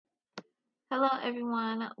Hello,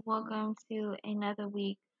 everyone. Welcome to another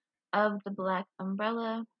week of the Black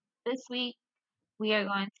Umbrella. This week, we are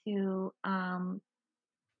going to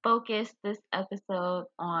focus this episode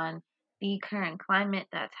on the current climate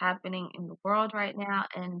that's happening in the world right now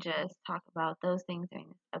and just talk about those things during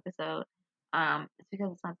this episode. It's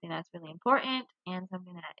because it's something that's really important and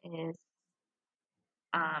something that is,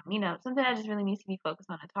 something that just really needs to be focused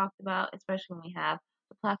on and talked about, especially when we have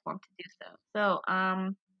the platform to do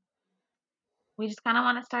so. We just kind of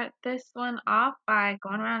want to start this one off by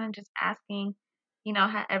going around and just asking,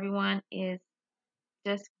 how everyone is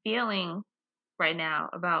just feeling right now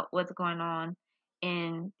about what's going on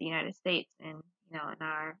in the United States and, in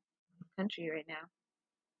our country right now.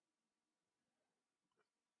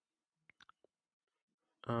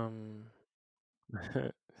 Um,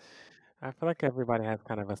 I feel like everybody has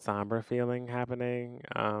kind of a somber feeling happening.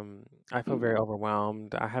 I feel very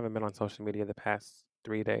overwhelmed. I haven't been on social media the past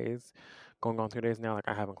 3 days, going on 3 days now. Like,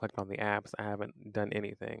 I haven't clicked on the apps. I haven't done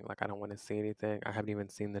anything. Like, I don't want to see anything. I haven't even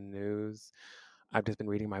seen the news. I've just been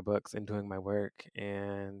reading my books and doing my work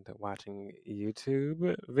and watching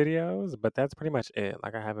YouTube videos, but that's pretty much it.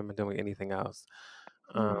 Like, I haven't been doing anything else.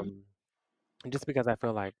 Mm-hmm. Um, just because I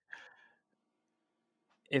feel like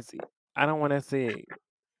it's, I don't want to see.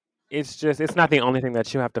 It's just it's not the only thing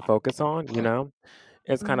that you have to focus on, you know?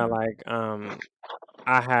 It's kinda Mm-hmm. like,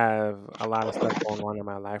 I have a lot of stuff going on in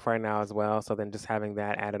my life right now as well, so then just having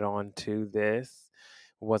that added on to this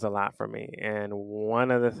was a lot for me, and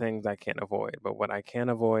one of the things I can't avoid, but what I can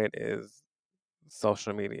avoid is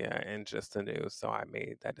social media and just the news, so I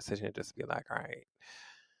made that decision to just be like, "Alright,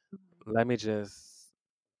 let me just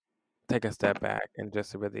take a step back and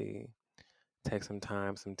just really take some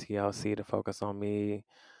time, some TLC to focus on me,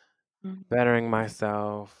 Mm-hmm. bettering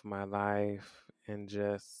myself, my life, and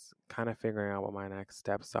just kind of figuring out what my next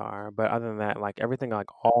steps are. But other than that, like everything, like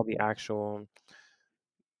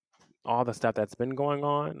all the stuff that's been going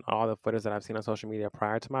on, all the footage that I've seen on social media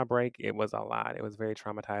prior to my break, it was a lot. It was very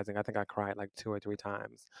traumatizing. I think I cried like 2 or 3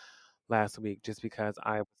 times last week just because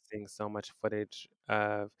I was seeing so much footage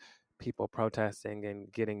of people protesting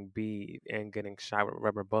and getting beat and getting shot with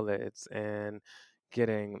rubber bullets and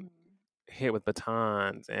getting hit with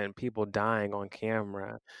batons and people dying on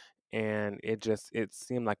camera, and it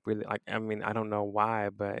seemed like really, like, I mean, I don't know why,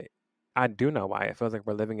 but I do know why. It feels like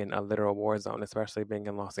we're living in a literal war zone, especially being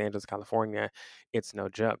in Los Angeles, California. It's no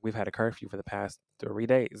joke. We've had a curfew for the past 3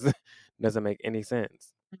 days. Doesn't make any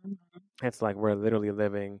sense. Mm-hmm. It's like we're literally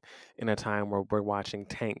living in a time where we're watching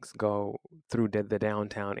tanks go through the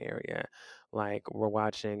downtown area. Like we're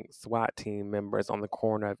watching SWAT team members on the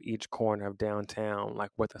corner of each corner of downtown,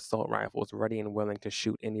 like with assault rifles, ready and willing to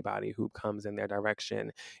shoot anybody who comes in their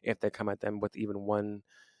direction if they come at them with even one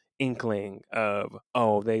inkling of,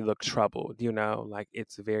 oh, they look troubled, like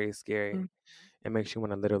it's very scary. It makes you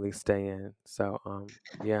want to literally stay in. So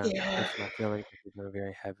yeah, Yeah, that's my feeling. It's been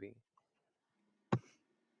very heavy.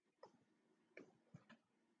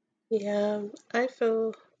 yeah, I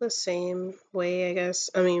feel the same way, I guess.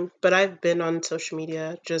 I mean, but I've been on social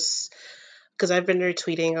media just because I've been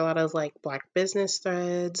retweeting a lot of like black business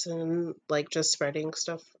threads and like just spreading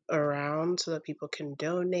stuff around so that people can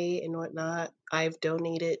donate and whatnot. I've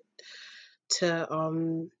donated to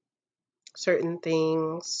certain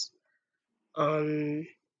things. Um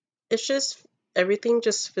it's just everything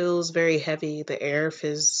just feels very heavy. The air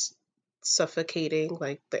feels suffocating,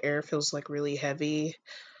 like the air feels like really heavy.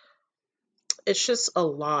 It's just a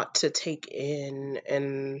lot to take in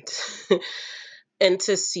and and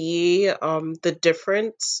to see the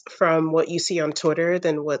difference from what you see on Twitter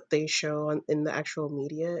than what they show in the actual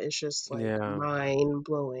media is just like Yeah, mind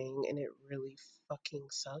blowing, and it really fucking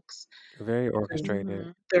sucks very because orchestrated.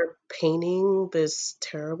 Mm-hmm. they're painting this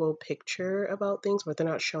terrible picture about things, but they're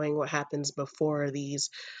not showing what happens before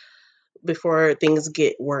things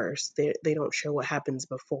get worse. They don't show what happens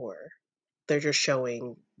before. They're just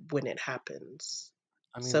showing when it happens.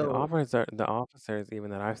 I mean, So the officers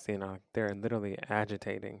even that I've seen are they're literally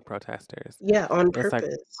agitating protesters. yeah, on It's like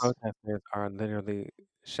purpose. protesters are literally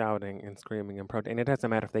shouting and screaming and it doesn't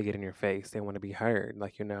matter if they get in your face, they want to be heard,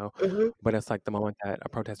 Mhm, but it's like the moment that a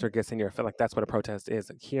protester gets in your face, like that's what a protest is.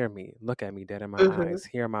 Like, hear me, look at me dead in my mhm, eyes,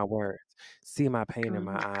 hear my words, see my pain in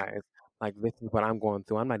my Mm-hmm. eyes. Like this is what I'm going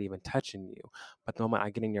through. I'm not even touching you. But the moment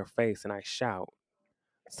I get in your face and I shout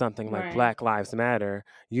something like Right. Black Lives Matter,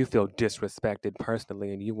 you feel disrespected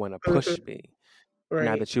personally and you want to mhm, push me.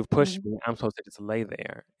 Now right. that you've pushed Mm-hmm. me, I'm supposed to just lay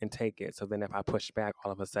there and take it. So then if I push back,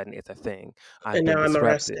 all of a sudden it's a thing. I've And been now I'm disruptive.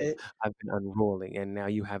 arrested. I've been unruly. And now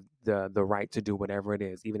you have the right to do whatever it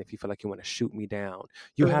is, even if you feel like you want to shoot me down.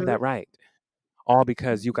 You have Mhm, that right. all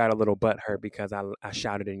because you got a little butt hurt because I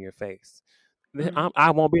shouted in your face. Mm.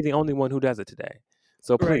 I won't be the only one who does it today.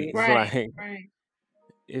 So Right. please, Right, like, right.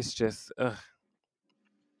 it's just,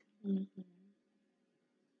 Mhm.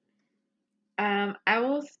 I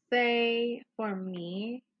will say for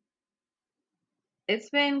me, it's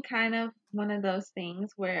been kind of one of those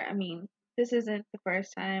things where, I mean, this isn't the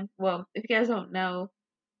first time. Well, if you guys don't know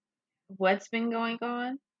what's been going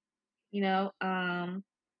on, you know,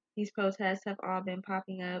 these protests have all been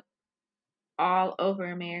popping up all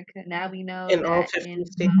over America. Now we know In all that 50 in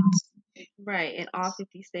states. right in all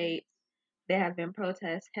 50 states there have been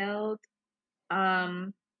protests held.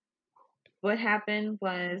 Um, what happened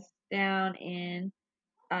was down in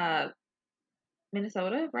uh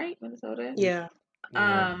Minnesota, right? Minnesota. Yeah.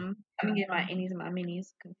 yeah, I'm gonna get my innies and my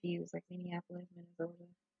minis confused, like Minneapolis, Minnesota.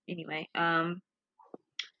 Anyway, down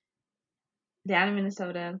in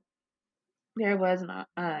Minnesota, there was an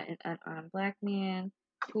unarmed black man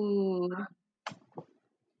who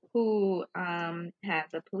had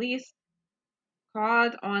the police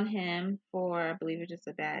called on him for, I believe it was just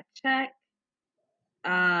a bad check.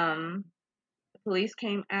 The police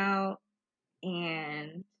came out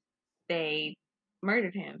and they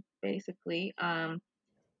murdered him, basically.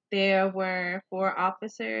 There were 4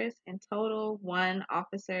 officers in total. One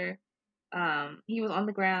officer, he was on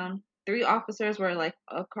the ground. 3 officers were like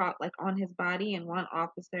across, like on his body, and one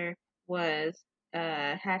officer was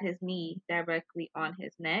had his knee directly on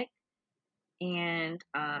his neck. And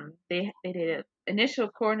they did an initial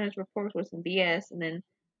coroner's report with some BS, and then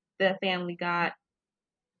the family got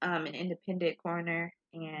an independent coroner,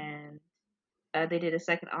 and they did a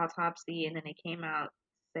second autopsy, and then they came out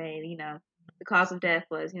to say, the cause of death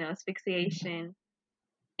was, asphyxiation,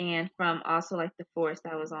 and from also like the force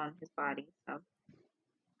that was on his body. So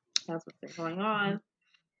that's what's been going on.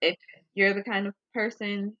 If you're the kind of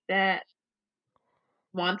person that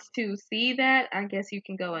wants to see that, I guess you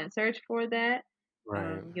can go and search for that.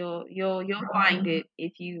 right. You'll find it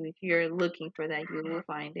if you're looking for that. You will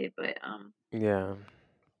find it. But Yeah,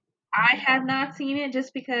 I have not seen it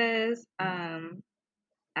just because I'm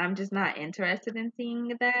just not interested in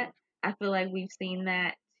seeing that. I feel like we've seen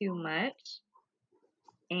that too much,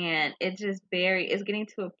 and it's getting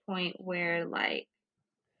to a point where like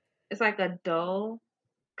it's like a dull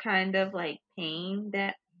kind of like pain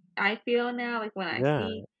that I feel now, like when I yeah.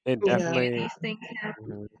 see It Yeah. definitely, these things happen.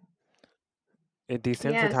 mhm, it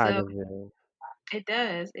Yeah, so desensitizes you. it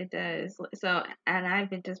does. So,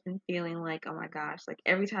 and just been feeling like, oh my gosh, like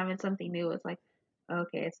every time it's something new, it's like,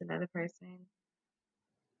 okay, it's another person.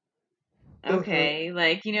 Hmm. Okay,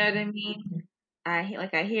 like you know what I mean? I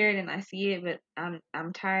hear it and I see it, but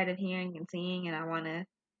I'm tired of hearing and seeing, and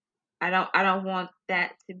I don't want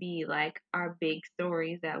that to be like our big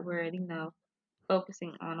stories that we're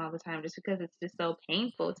focusing on all the time, just because it's just so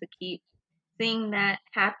painful to keep seeing that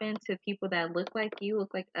happen to people that look like you,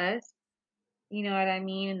 look like us. You know what I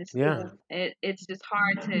mean? And Yeah, it's just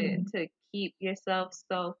hard to keep yourself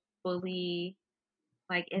so fully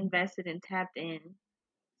like invested and tapped in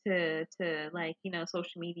to like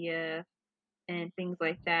social media and things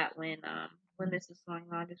like that when this is going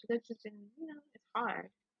on. Just because it's just been it's hard.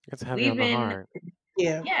 it's heavy We've on the been heart.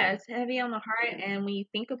 Yeah. Yeah, it's heavy on the heart, and when you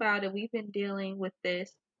think about it, we've been dealing with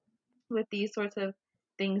these sorts of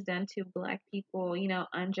things done to Black people.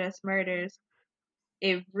 Unjust murders.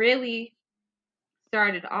 It really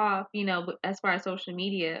started off, as far as social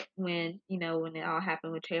media, when it all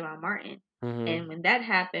happened with Trayvon Martin. Hmm. And when that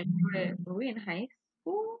happened, were we in high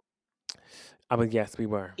school? I mean, yes, we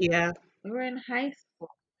were. Yeah. We were in high school.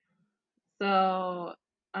 So,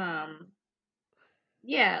 um,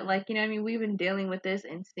 yeah, like, what I mean? We've been dealing with this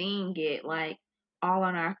and seeing it, like, all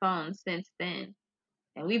on our phones since then.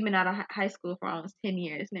 And we've been out of high school for almost 10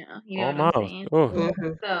 years now. You know what I'm Almost. saying? Ooh,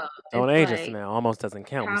 Hmm. So, don't it's age us like, now. Almost doesn't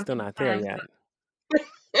count. We how still many not there times, yet.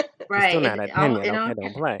 We right? still not at 10 yet. It Okay, don't,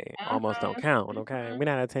 don't play. Almost don't uh-huh, count. Okay, we're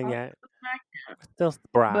not at 10 uh-huh. yet. We're still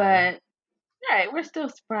spry. But right, we're still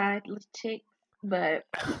spry little chicks, but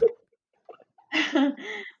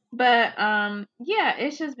but yeah,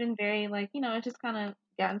 it's just been very like it's just kind of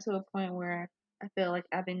gotten to a point where I feel like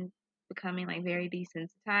I've been becoming like very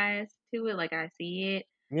desensitized to it. Like I see it,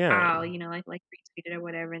 Yeah, I'll like retweet it or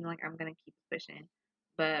whatever, and like I'm gonna keep pushing.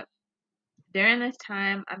 But during this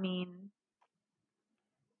time, I mean,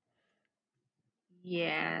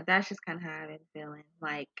 yeah, that's just kind of how I've been feeling.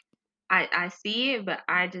 Like I see it, but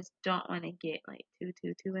I just don't want to get like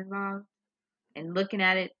too involved and looking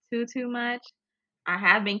at it too much. I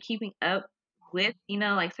have been keeping up with,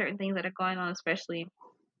 like certain things that are going on, especially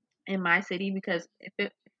in my city, because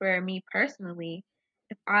for me personally,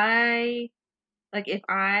 if I Like if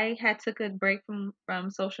I had took a break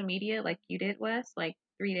from social media, like you did, Wes, like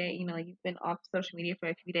 3 days, like you've been off social media for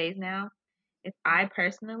a few days now. If I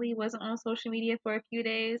personally wasn't on social media for a few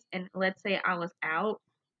days, and let's say I was out,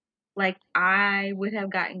 like I would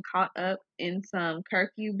have gotten caught up in some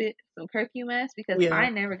curfew mess because Yeah. I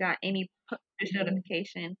never got any push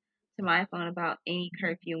notification to my phone about any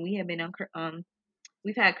curfew. And we have been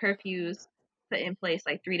we've had curfews put in place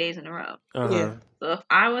like 3 days in a row. Yeah. So if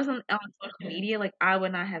I wasn't on social media, like I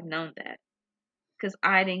would not have known that because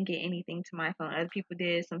I didn't get anything to my phone. Other people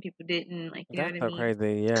did, some people didn't. Like, you know That's what I so mean?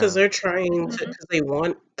 crazy. Because Yeah. they're trying to, Mhm. because they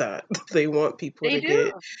want that. They want people They to do.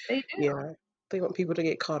 get, They do. yeah, they want people to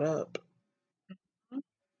get caught up. Mhm.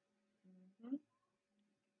 Mhm.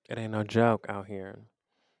 It ain't no joke out here.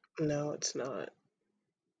 No, it's not.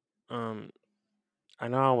 Um, I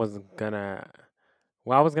know I was gonna.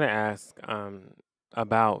 Well, I was gonna ask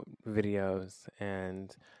about videos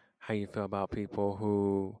and how you feel about people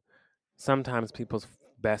who sometimes people's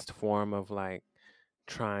best form of like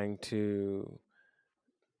trying to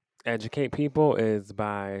educate people is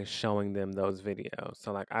by showing them those videos.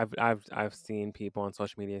 So like I've seen people on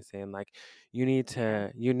social media saying like you need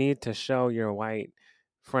to show your white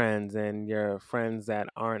friends and your friends that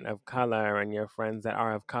aren't of color and your friends that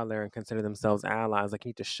are of color and consider themselves allies, like you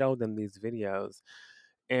need to show them these videos.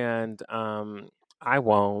 And I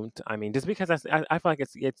won't. I mean, just because I feel like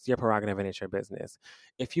it's your prerogative and it's your business.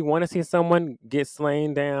 If you want to see someone get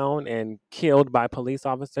slain down and killed by police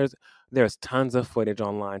officers, there's tons of footage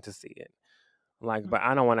online to see it. Like, but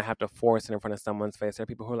I don't want to have to force it in front of someone's face. There are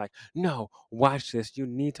people who are like, "No, watch this. You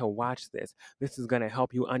need to watch this. This is gonna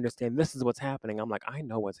help you understand. This is what's happening." I'm like, I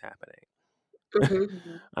know what's happening. Hmm.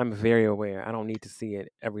 Mhm. I'm very aware. I don't need to see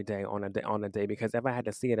it every day on a day because if I had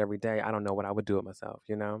to see it every day, I don't know what I would do with myself.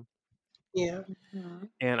 You know. Yeah. Mhm.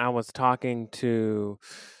 And I was talking to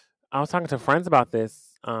friends about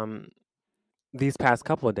this these past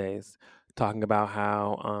couple of days, talking about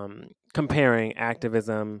how comparing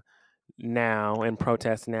activism now and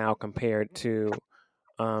protests now compared to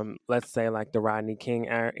let's say like the Rodney King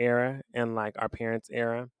era and like our parents'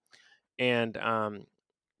 era, and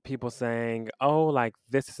people saying, "Oh, like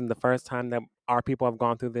this isn't the first time that our people have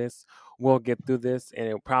gone through this. We'll get through this,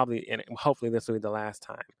 and hopefully this will be the last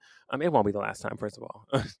time." It won't be the last time, first of all.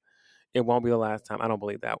 It won't be the last time. I don't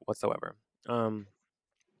believe that whatsoever. Um,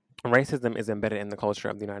 Racism is embedded in the culture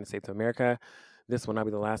of the United States of America. This will not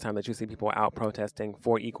be the last time that you see people out protesting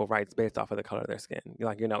for equal rights based off of the color of their skin.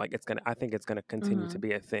 Like it's gonna. I think it's gonna continue to Mhm.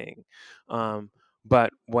 be a thing.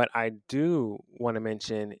 But what I do want to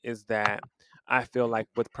mention is that I feel like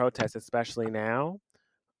with protests, especially now,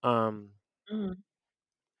 um, Mhm.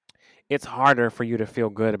 it's harder for you to feel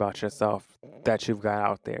good about yourself that you've got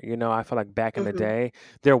out there. I feel like back in the Hmm. day,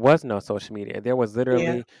 there was no social media. There was Yeah.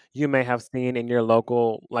 literally you may have seen in your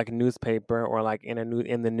local like newspaper or like in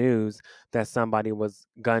the news that somebody was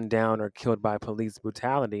gunned down or killed by police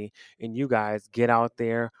brutality, and you guys get out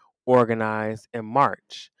there, organize, and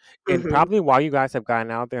march. And Hmm. probably while you guys have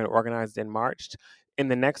gotten out there and organized and marched, in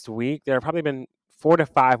the next week there have probably been 4 to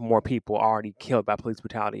 5 more people already killed by police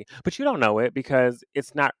brutality. But you don't know it because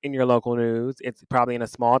it's not in your local news. It's probably in a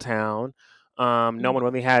small town. Mhm.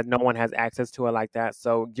 No one has access to it like that.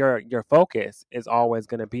 So your focus is always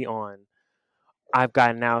going to be on. I've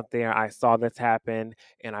gotten out there. I saw this happen,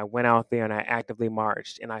 and I went out there and I actively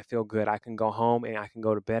marched, and I feel good. I can go home and I can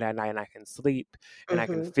go to bed at night and I can sleep, and I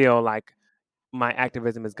can Hmm. feel like my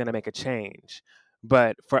activism is going to make a change.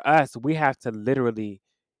 But for us, we have to literally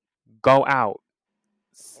go out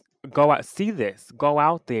s- see this, go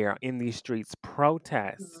out there in these streets, Mhm.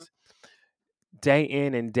 protest day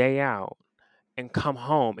in and day out, and come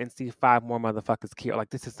home and see 5 more motherfuckers killed. Like,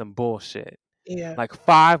 this is some bullshit. Yeah. Like,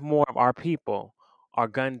 5 more of our people are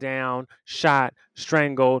gunned down, shot,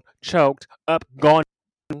 strangled, choked, up, gone.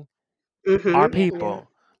 Our Hmm. Yeah. people.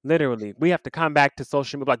 Literally, we have to come back to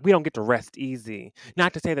social media. Like, we don't get to rest easy.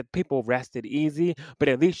 Not to say that people rested easy, but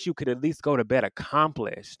at least you could at least go to bed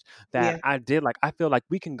accomplished. That Yeah. I did. Like, I feel like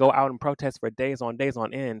we can go out and protest for days on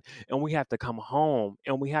end, and we have to come home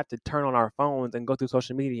and we have to turn on our phones and go through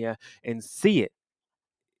social media and see it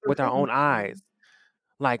with our Hmm. own Mhm. eyes.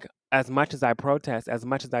 Like, as much as I protest, as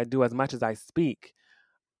much as I do, as much as I speak,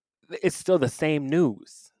 it's still the same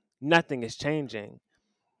news. Nothing is changing,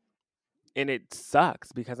 and it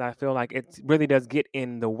sucks because I feel like it really does get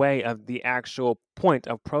in the way of the actual point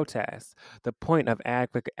of protest, the point of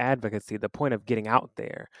advocacy, the point of getting out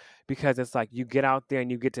there. Because it's like you get out there and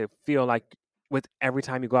you get to feel like with every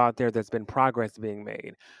time you go out there, there's been progress being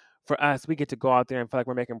made. For us, we get to go out there and feel like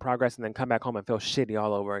we're making progress and then come back home and feel shitty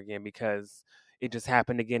all over again because it just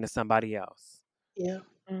happened again to somebody else. Yeah.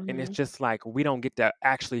 And it's Mhm. just like we don't get to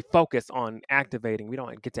actually focus on activating. We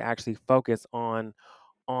don't get to actually focus on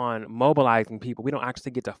mobilizing people. We don't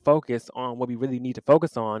actually get to focus on what we really need to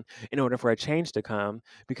focus on in order for a change to come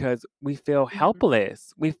because we feel Mhm.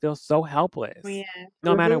 helpless. We feel so helpless Yeah.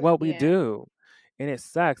 no matter Mm-hmm. what we Yeah. do. And it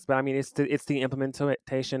sucks, but I mean, it's the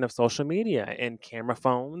implementation of social media and camera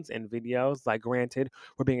phones and videos. Like, granted,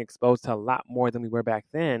 we're being exposed to a lot more than we were back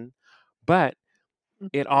then, but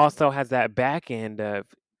it Mhm. also has that back end of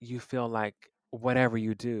you feel like whatever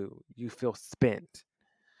you do, you feel spent.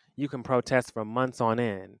 You can protest for months on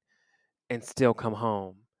end and still come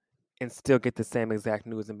home and still get the same exact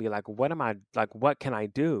news and be like, what am I like? What can I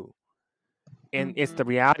do? And it's the Mhm.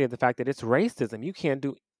 reality of the fact that it's racism. You can't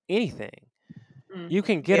do anything. You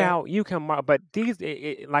can Mhm. get Yeah. out, you can, but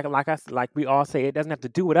like we all say, it doesn't have to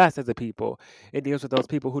do with us as a people. It deals with those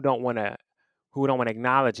people who don't want to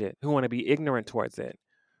acknowledge it, who want to be ignorant towards it,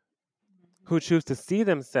 who choose to see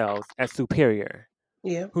themselves as superior,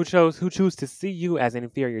 Yeah. who choose to see you as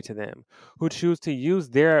inferior to them, who choose to use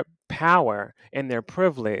their power and their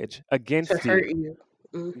privilege To against hurt you.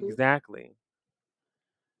 you. Mm-hmm. Exactly.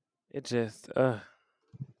 It just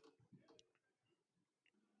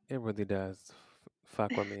it really does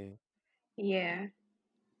fuck with me. Yeah.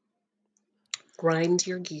 Grind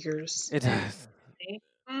your gears. It does. Definitely.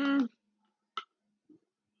 Mm.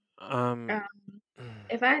 Um Um,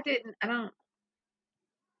 if I didn't,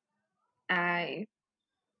 I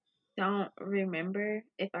don't remember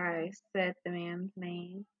if I said the man's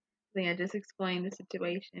name. I think I just explained the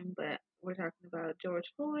situation, but we're talking about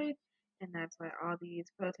George Floyd, and that's why all these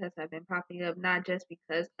protests have been popping up, not just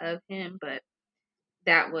because of him, but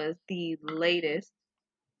that was the latest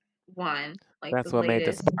one, like the that's what made the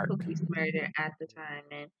latest spark. police murder at the time,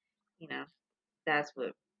 and you know that's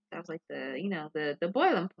what that was like the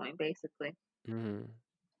boiling point basically. Hmm.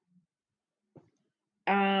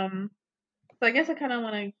 Um, so I guess I kind of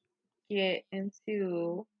want to get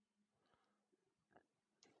into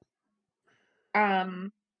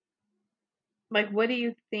um like what do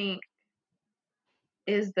you think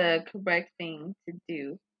is the correct thing to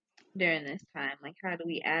do during this time? Like, how do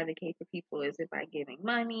we advocate for people? Is it by giving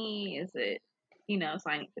money? Is it,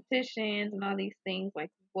 signing petitions and all these things? Like,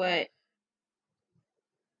 what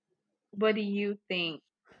do you think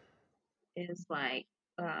is like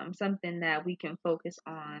something that we can focus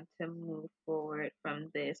on to move forward from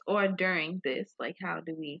this or during this? Like, how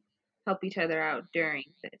do we help each other out during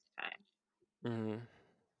this time?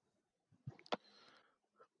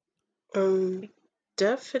 Hmm. Um,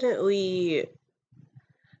 definitely.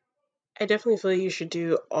 I definitely feel you should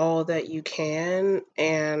do all that you can,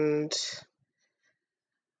 and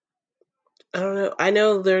I don't know. I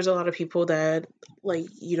know there's a lot of people that like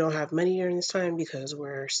you don't have money during this time because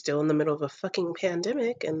we're still in the middle of a fucking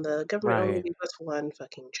pandemic and the government only Right. gave us one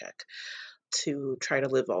fucking check to try to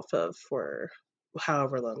live off of for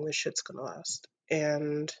however long this shit's gonna last.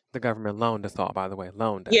 And The government loaned us all, by the way,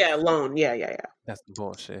 loaned yeah, us. loan. Yeah, yeah, That's the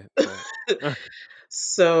bullshit. But yeah.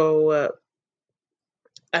 So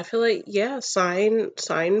I feel like yeah, sign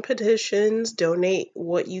petitions, donate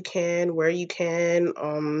what you can, where you can.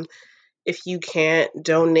 If you can't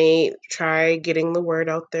donate, try getting the word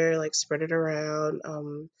out there, like spread it around.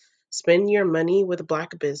 Spend your money with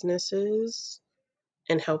black businesses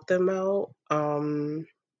and help them out.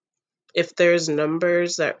 If there's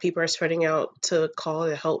numbers that people are spreading out to call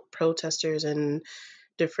to help protesters in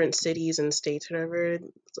different cities and states, whatever,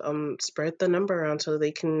 spread the number around so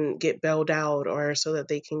they can get bailed out or um,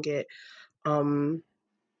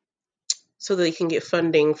 so they can get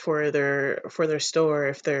funding for their store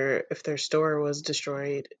if their store was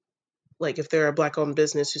destroyed, like if they're a black owned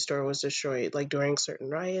business whose store was destroyed like during certain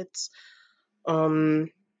riots. um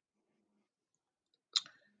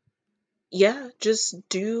yeah, just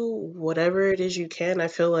do whatever it is you can. I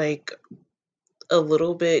feel like a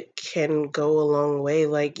little bit can go a long way.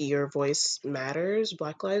 Like, your voice matters,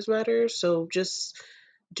 Black Lives Matter, so just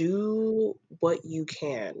do what you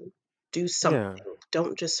can. Do something. yeah,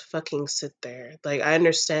 Don't just fucking sit there. Like, I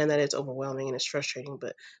understand that it's overwhelming and it's frustrating,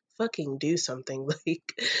 but fucking do something.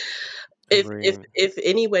 Like, agreed. if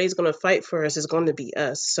anybody's gonna fight for us, it's going to be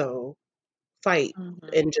us. So fight Mm-hmm.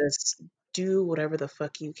 and just do whatever the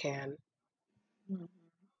fuck you can. Mm-hmm.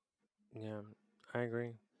 Yeah, I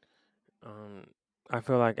agree. Um, I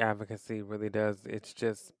feel like advocacy really does. It's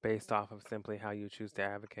just based off of simply how you choose to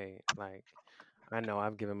advocate. Like, I know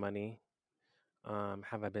I've given money.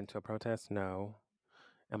 Have I been to a protest? No.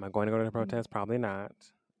 Am I going to go to the protest? Probably not.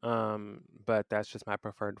 But that's just my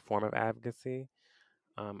preferred form of advocacy.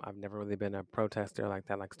 I've never really been a protester like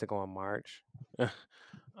that, likes to go on march. But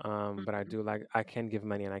I Mm-hmm. do like I can give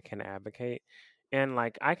money and I can advocate. And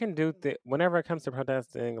like I can do whenever it comes to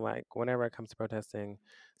protesting,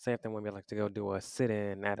 say if they want me like to go do a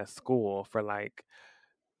sit-in at a school for like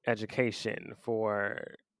education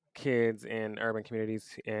for kids in urban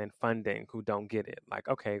communities and funding who don't get it. Like,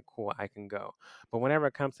 okay, cool, I can go. But whenever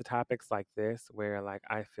it comes to topics like this, where like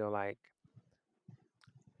I feel like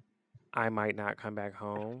I might not come back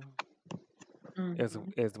home, is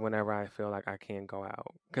whenever I feel like I can't go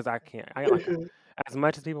out because I can't. I like Mhm. as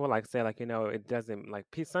much as people like say like it doesn't like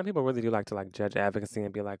some people really do like to like judge advocacy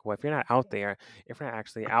and be like, well, if you're not out there, if you're not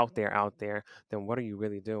actually out there, then what are you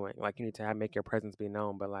really doing? Like you need to make your presence be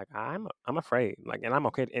known. But like I'm afraid, like, and I'm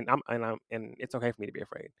okay, and it's okay for me to be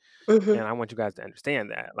afraid. Mhm. And I want you guys to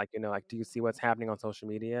understand that. Like, like, do you see what's happening on social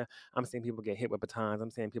media? I'm seeing people get hit with batons.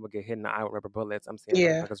 I'm seeing people get hit in the eye with rubber bullets. I'm seeing Yeah,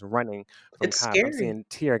 motherfuckers running from it's cops. I'm scary. seeing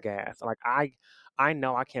tear gas. Like, I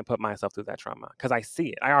know I can't put myself through that trauma because I see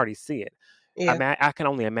it. I already see it. Yeah. I can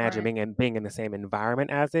only imagine Right. being in the same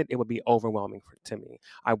environment as it. It would be overwhelming to me.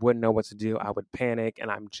 I wouldn't know what to do. I would panic,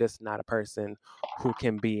 and I'm just not a person who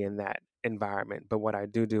can be in that environment. But what I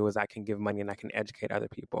do is I can give money and I can educate other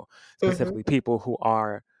people, Mhm. specifically people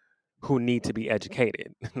who need to be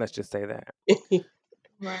educated. Let's just say that.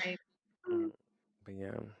 Right. But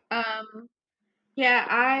yeah.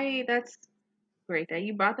 Yeah, that's great that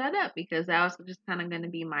you brought that up because that was just kind of going to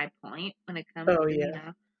be my point when it comes Oh to,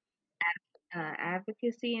 yeah.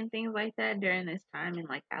 advocacy and things like that during this time and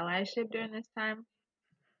like allyship during this time.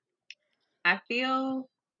 I feel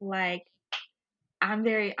like I'm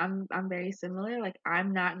very similar. Like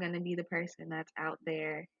I'm not going to be the person that's out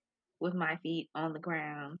there with my feet on the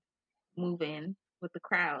ground moving with the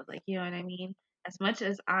crowd. Like, you know what I mean? As much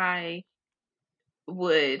as I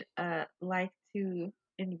would like to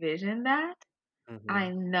envision that, I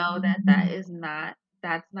Hmm. know that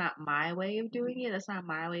that's not my way of doing it. That's not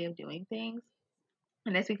my way of doing things.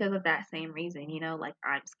 And it's because of that same reason, like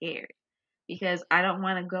I'm scared because I don't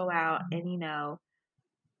want to go out and,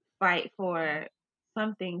 fight for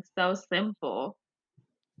something so simple.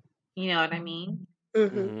 You know what I mean?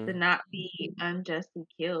 Mhm. To Hmm. not be unjustly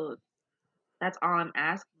killed. That's all I'm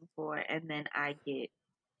asking for. And then I get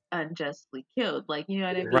unjustly killed. Like, you know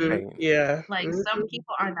what I Mhm. mean? Right. Yeah. Like some Mhm.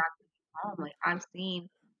 people are not gonna be home. Like I've seen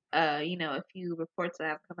a few reports that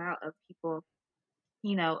have come out of people,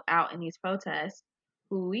 out in these protests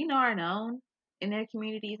who we know are known in their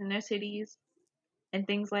communities, in their cities, and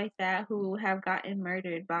things like that, who have gotten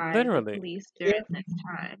murdered by the Literally. police Yeah. during this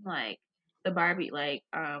time. Like the Barbie, like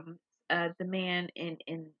the man in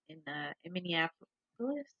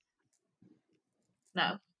Minneapolis.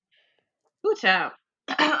 No, who child?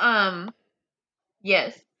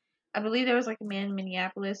 Yes, I believe there was like a man in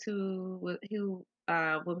Minneapolis who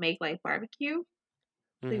would make like barbecue.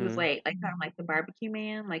 So he was Hmm. like kind of like the barbecue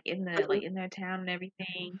man, like Mhm. in their town and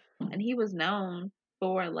everything. And he was known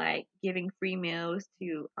for like giving free meals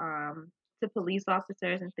to police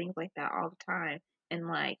officers and things like that all the time. And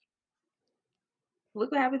like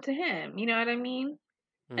look what happened to him. You know what I mean?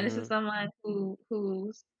 And this is Hmm. someone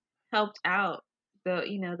who's helped out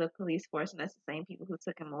the police force, and that's the same people who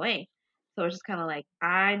took him away. So it's just kind of like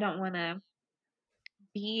I don't want to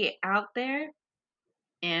be out there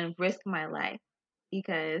and risk my life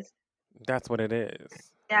because That's what it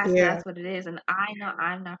is. Yeah. that's what it is, and I know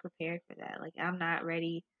I'm not prepared for that. Like I'm not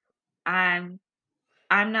ready. I'm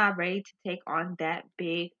I'm not ready to take on that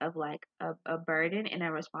big of like a burden and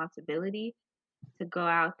a responsibility to go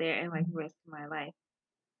out there and like risk my life.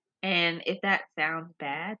 And if that sounds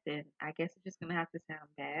bad, then I guess it's just gonna have to sound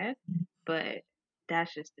bad. But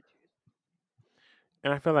that's just the truth.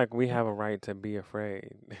 And I feel like we have a right to be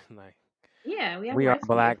afraid. Like Yeah, we have a we are right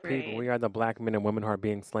to be black people. afraid. We are the black men and women who are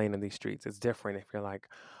being slain in these streets. It's different if you're like,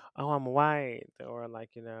 oh, I'm white, or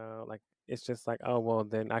like, like it's just like, oh, well,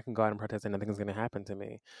 then I can go out and protest and nothing's going to happen to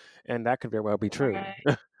me. And that could very well be true. Right.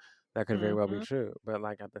 That could very well be Mhm. true. But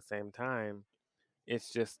like at the same time,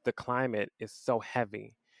 it's just the climate is so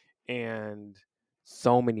heavy and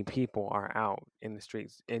so many people are out in the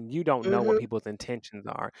streets and you don't know what Mhm. people's intentions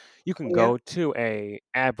are. You can Yeah. go to a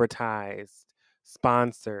advertised,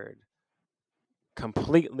 sponsored,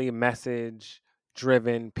 completely message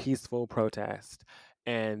driven, peaceful protest.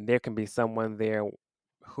 And there can be someone there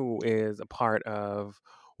who is a part of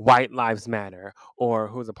White Lives Matter or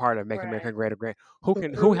who's a part of Make Right. America Great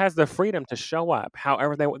Again, who Mhm. has the freedom to show up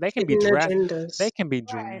however they can be Hidden dressed, agendas.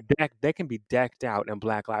 Right. they can be decked out in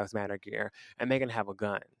Black Lives Matter gear and they can have a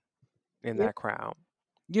gun in Yeah. that crowd.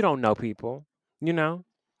 You don't know people, you know?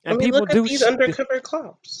 I And mean, people look at do these undercover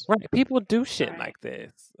cops. right, people do shit Right. like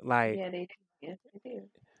this. Like Yeah, they do. Yes, they do.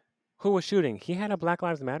 Who was shooting? He had a Black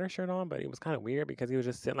Lives Matter shirt on, but it was kind of weird because he was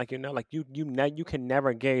just sitting like like you can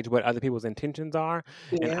never gauge what other people's intentions are,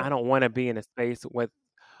 and Yeah. I don't want to be in a space with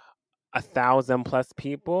 1,000+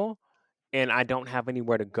 people, and I don't have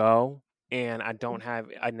anywhere to go, and I don't have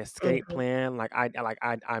an escape Hmm. plan.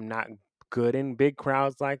 I'm not good in big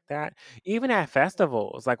crowds like that. Even at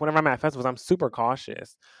festivals, like whenever I'm at festivals, I'm super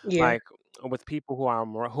cautious. Yeah. Like with people who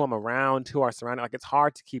I'm around, who are surrounded, like it's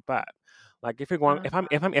hard to keep up. Like if you're going, if I'm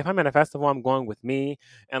at a festival, I'm going with me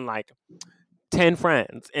and like 10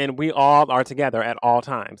 friends, and we all are together at all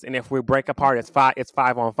times. And if we break apart, it's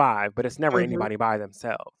 5 on 5, but it's never Hmm. anybody by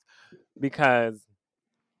themselves because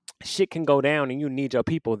shit can go down and you need your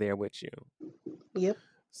people there with you. Yep.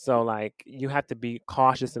 So like you have to be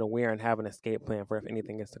cautious and aware and have an escape plan for if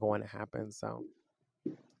anything is going to happen. So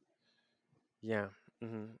yeah,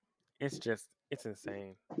 it's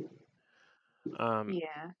insane. Um,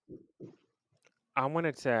 Yeah. I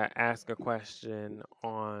wanted to ask a question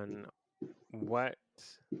on what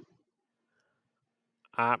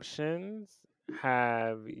options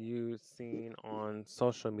have you seen on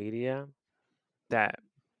social media that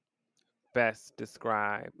best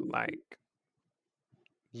describe like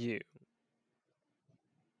you?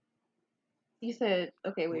 You said,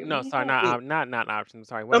 okay, wait, No, repeat sorry, that. not options.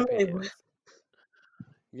 Sorry, what I'm like, opinions?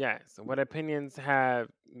 Yes, what opinions have?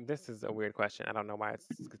 This is a weird question. I don't know why it's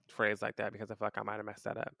phrased like that because I feel like I might have messed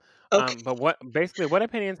that up. okay. But what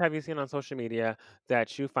opinions have you seen on social media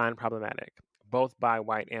that you find problematic, both by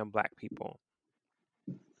white and black people?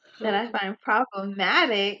 That I find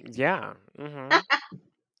problematic. Yeah.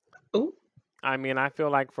 Oh, I mean, I feel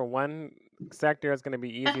like for one sector it's going to be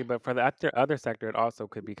easy, but for the other sector it also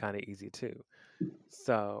could be kind of easy too.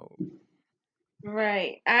 So,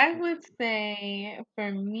 Right. I would say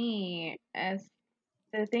for me, as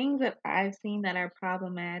the things that I've seen that are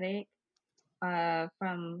problematic,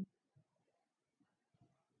 from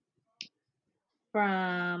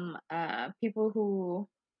people who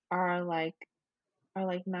are like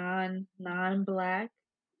non-black,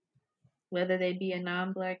 whether they be a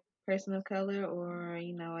non-black person of color or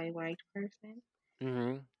a white person.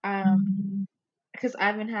 mhm, Because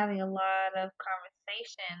I've been having a lot of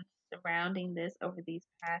conversations surrounding this over these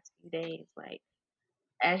past few days. Like,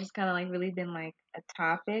 it's just kind of like really been like a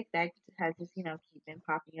topic that has just keep been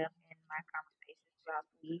popping up in my conversations throughout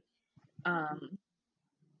the week.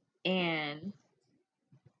 And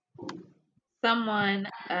someone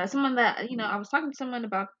that I was talking to someone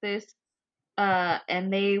about this,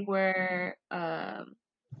 and they were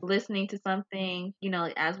listening to something,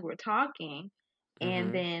 as we were talking,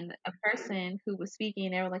 and mhm, then a person who was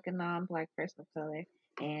speaking, they were like a non-black person of color,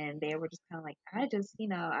 and they were just kind of like, I just,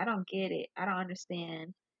 I don't get it, I don't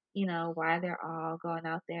understand, why they're all going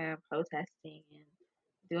out there and protesting and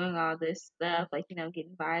doing all this stuff, like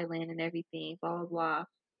getting violent and everything, blah blah blah,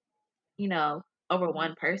 you know, over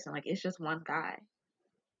one person, like it's just one guy.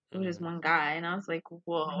 It was just mhm. one guy, and I was like,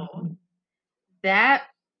 whoa, that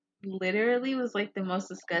literally was like the most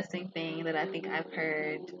disgusting thing that I think I've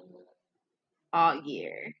heard all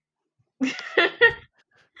year.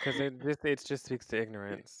 Because it just speaks to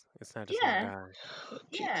ignorance. It's not just one Yeah, guy. oh,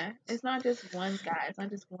 Jesus. yeah. It's not just one guy. It's not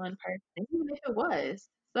just one person. Even if it was,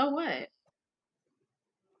 so what?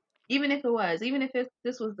 Even if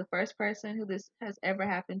this was the first person who this has ever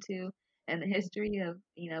happened to in the history of,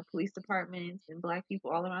 police departments and black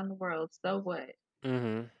people all around the world, so what?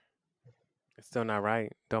 Mhm. It's still not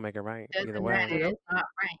right. Don't make it right either Doesn't way. matter. Nope. It's not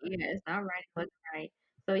right. Yeah, it's not right. It wasn't right.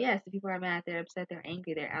 So yes, the people are mad. They're upset. They're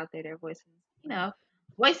angry. They're out there. They're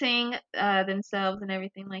voicing themselves and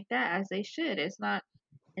everything like that as they should. It's not,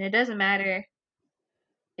 and it doesn't matter.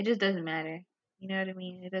 It just doesn't matter. You know what I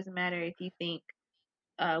mean? It doesn't matter if you think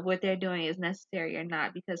what they're doing is necessary or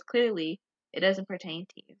not, because clearly it doesn't pertain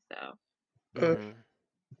to you. So Mm. Mhm.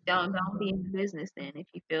 don't be in the business then. If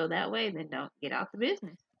you feel that way, then don't get out the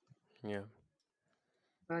business. Yeah.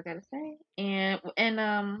 That's all I gotta say. And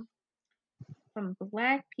from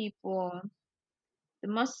black people, the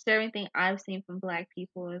most disturbing thing I've seen from black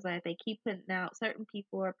people is that they keep putting out, certain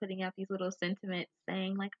people are putting out these little sentiments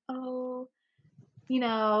saying like, oh,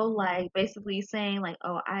 like basically saying like,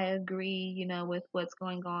 oh, I agree, with what's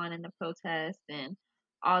going on in the protest and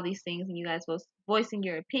all these things, and you guys both voicing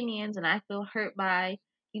your opinions, and I feel hurt by,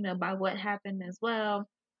 by what happened as well.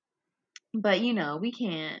 But we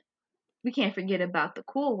can't forget about the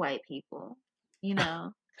cool white people, you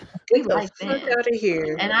know. We Get the like fuck them. out of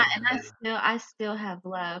here. And I still have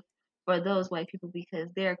love for those white people because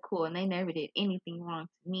they're cool and they never did anything wrong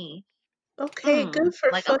to me. Okay, good for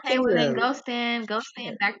Like, okay, fucking well then them. go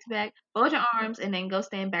stand back to back, fold your arms, and then go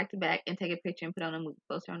stand back to back and take a picture and put on a movie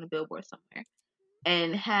poster on the billboard somewhere.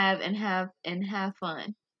 and have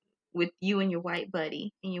fun with you and your white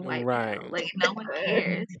buddy and your white pal. Right. Like no one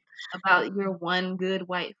cares about your one good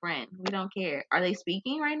white friend. We don't care. Are they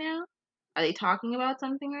speaking right now? Are they talking about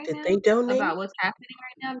something right Did now? they donate? About what's happening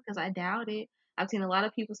right now? Because I doubt it. I've seen a lot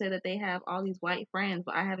of people say that they have all these white friends,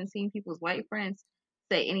 but I haven't seen people's white friends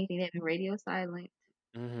say anything. They've been radio silent.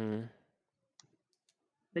 Mm-hmm.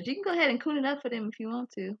 But you can go ahead and coon it up for them if you want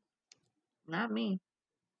to. Not me.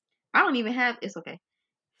 I don't even have. It's okay.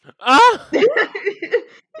 Ah!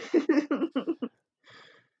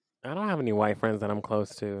 I don't have any white friends that I'm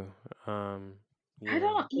close to. I Yeah.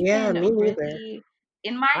 don't Yeah, even me neither. really.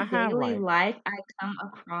 In my I have daily like life, I come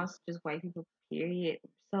across just white people, period,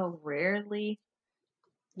 so rarely.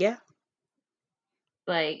 Yeah.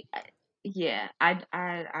 Like, yeah, I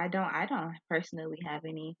don't personally have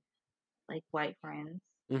any like white friends.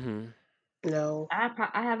 mm-hmm. No. I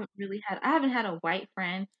haven't had a white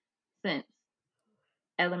friend since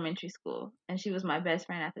elementary school, and she was my best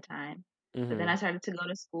friend at the time. But then Mm-hmm. I started to go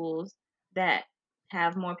to schools that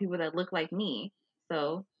have more people that look like me,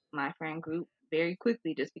 so my friend group very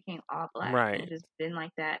quickly just became all black, and Right. it's just been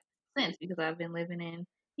like that since because I've been living in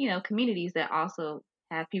communities that also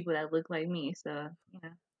have people that look like me. So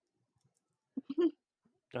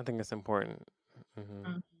I think it's important. Mm-hmm.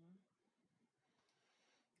 Mhm.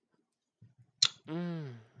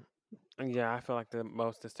 Mm. Yeah, I feel like the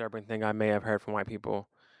most disturbing thing I may have heard from white people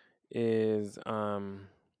is the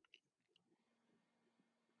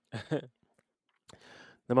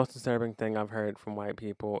most disturbing thing I've heard from white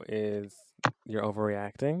people is you're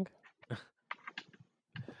overreacting.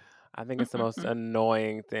 I think it's the most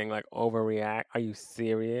annoying thing. Like, overreact. Are you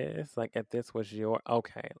serious? Like, if this was your,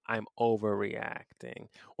 okay, I'm overreacting.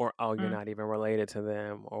 Or, oh, you're Mm. not even related to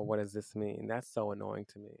them. Or, what does this mean? That's so annoying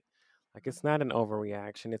to me. Like, it's not an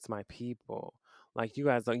overreaction. It's my people. Like, you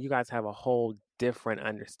guys have a whole different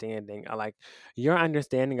understanding. Like, your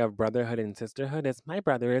understanding of brotherhood and sisterhood is my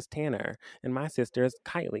brother is Tanner and my sister is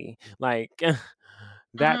Kylie. Like,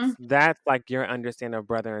 Mm. that's like your understanding of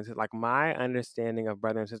brother and sister. Like, my understanding of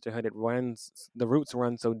brother and sisterhood, the roots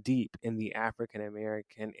run so deep in the African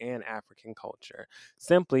American and African culture,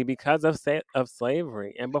 simply because of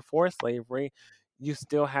slavery. And before slavery, you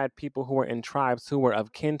still had people who were in tribes who were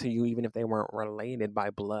of kin to you, even if they weren't related by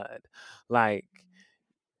blood. Like,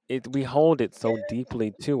 we hold it so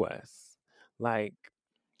deeply to us. Like,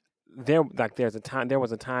 there was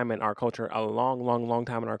a time in our culture, a long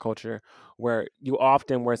time in our culture, where you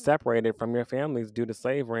often were separated from your families due to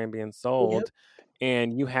slavery and being Yep. sold,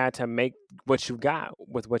 and you had to make what you got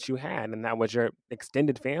with what you had, and that was your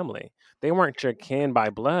extended family. They weren't your kin by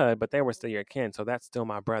blood, but they were still your kin. So that's still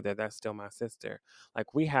my brother, that's still my sister.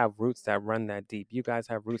 Like, we have roots that run that deep. You guys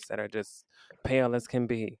have roots that are just pale as can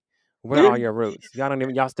be. Where are your roots?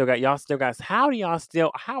 Y'all still got how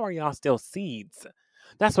are y'all still seeds?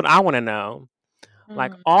 That's what I want to know.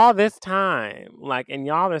 Like, Mm. all this time, like, and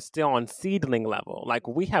y'all are still on seedling level. Like,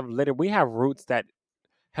 we have roots that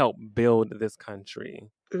help build this country.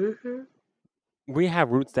 Mm-hmm. We have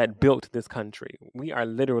roots that built this country. We are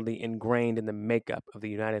literally ingrained in the makeup of the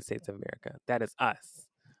United States of America. That is us.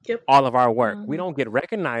 Yep. All of our work. We Mhm. don't get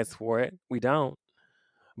recognized for it. We don't.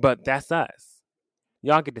 But that's us.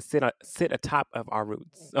 Y'all get to sit atop of our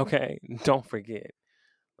roots. Okay? Don't forget.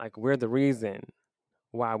 Like, we're the reason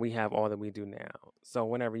why we have all that we do now. So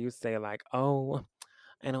whenever you say, like, "Oh,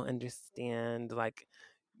 I don't understand," like,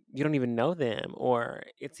 you don't even know them, or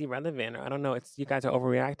it's irrelevant, or I don't know, it's you guys are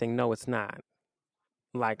overreacting. No, it's not.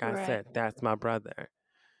 Like I Right. said, that's my brother.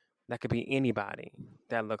 That could be anybody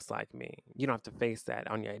that looks like me. You don't have to face that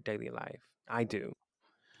on your daily life. I do.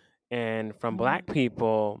 And from Mhm. black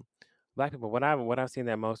people, what I've seen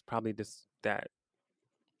that most probably just that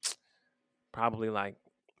probably like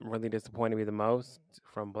really disappointed me the most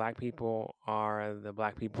from black people are the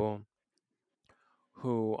black people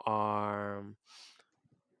who are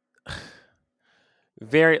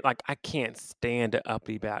very, like, I can't stand a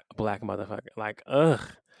uppity black motherfucker. Like, ugh,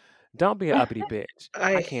 don't be an uppity bitch.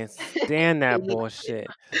 I I can't stand that hate bullshit.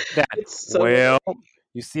 That, it's so well, annoying.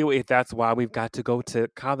 you see, that's why we've got to go to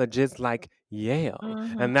colleges like Yale,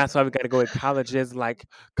 and Mhm. that's why we've got to go to colleges like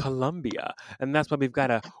Columbia, and that's why we've got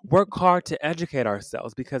to work hard to educate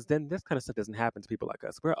ourselves, because then this kind of stuff doesn't happen to people like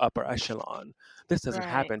us. We're upper echelon. This doesn't Right.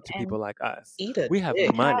 happen to And people like us. Eat a We have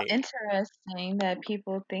dick. how money. interesting that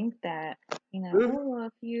people think that, Mm-hmm. oh, well,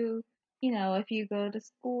 if you go to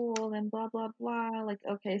school and blah blah blah, like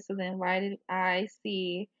okay, so then why did I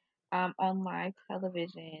see on live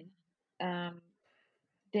television um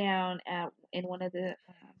down at in one of the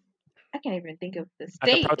I can't even think of the At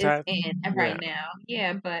the state it's protest? in right Yeah. now.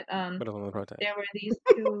 Yeah, but But it was on the protest. there were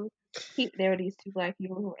these two black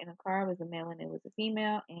people who were in a car. It was a male and it was a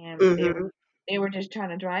female, and Mm-hmm. they were just trying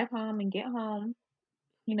to drive home and get home.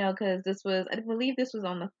 You know, because I believe this was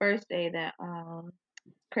on the first day that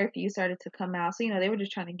curfew started to come out. So, you know, they were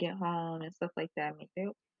just trying to get home and stuff like that. I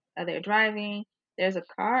mean, they're driving. There's a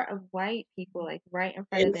car of white people like right in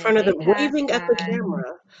front of In them. front of They them, pass waving at the by,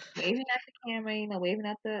 camera. waving at the camera, you know, waving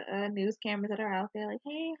at the news cameras that are out there, like,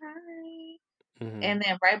 hey, hi. Mm-hmm. And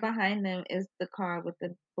then right behind them is the car with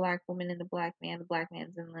the black woman and the black man. The black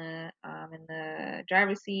man's in the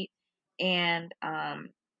driver's seat, and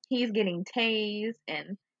he's getting tased,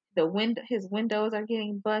 and his windows are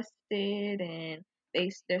getting busted, and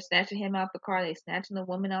they're snatching him out the car. They snatching the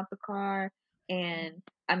woman out the car, and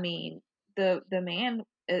I mean the man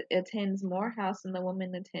attends Morehouse and the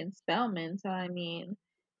woman attends Spelman. So I mean,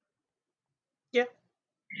 Yeah.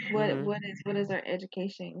 Mm-hmm. what is our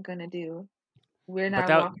education gonna do? We're But not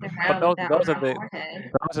that, walking but around with that on those are our the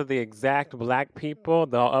forehead. exact black people,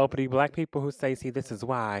 the uppity black people who say, "See, this is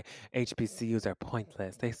why HBCUs are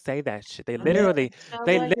pointless." They say that shit. Yeah. You know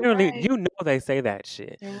They what? You're literally, right. you know, they say that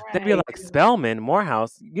shit. You're They be right. like, Spelman,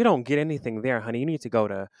 Morehouse, you don't get anything there, honey. You need to go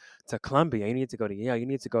to Columbia. You need to go to Yale. You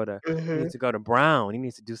Mm-hmm. need to go to Brown. You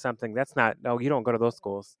need to do something. That's not. No, you don't go to those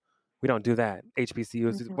schools. We don't do that.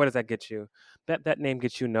 HBCUs. Mhm. What does that get you? That name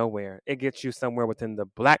gets you nowhere. It gets you somewhere within the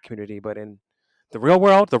black community, but in the real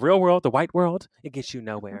world, the white world, it gets you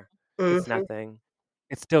nowhere. It's Mm-hmm. nothing.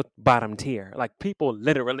 It's still bottom tier. Like people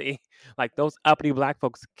literally, like those uppity black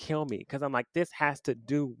folks kill me because I'm like, this has to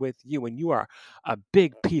do with you, and you are a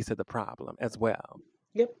big piece of the problem as well.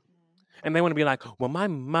 Yep. And they want to be like, well, my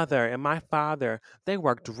mother and my father, they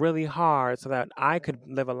worked really hard so that I could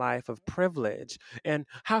live a life of privilege. And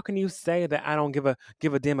how can you say that I don't give a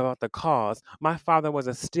damn about the cause? My father was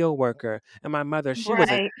a steel worker, and my mother,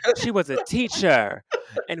 Right. she was a teacher.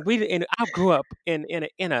 And I grew up in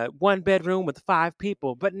a one bedroom with 5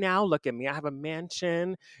 people. But now look at me. I have a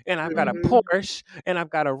mansion and I've got a Mm-hmm. Porsche and I've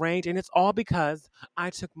got a range. And it's all because I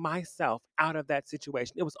took myself out of that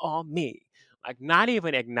situation. It was all me, like not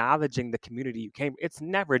even acknowledging the community you came. It's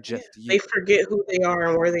never Yeah. just They you. forget who they are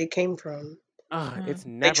and where they came from. It's Mhm. They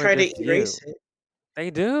never try to just you. erase it.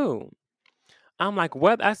 They do. I'm like,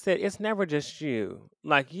 what? I said it's never just you.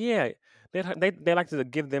 Like, yeah, they like to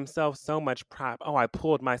give themselves so much pride. Oh, I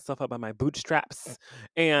pulled myself up by my bootstraps,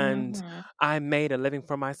 and Mhm. I made a living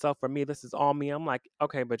for myself. For me, this is all me. I'm like,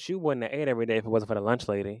 okay, but you wouldn't have ate every day if it wasn't for the lunch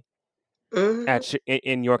lady Mm-hmm.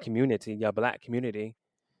 in your community, your black community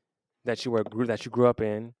that you grew up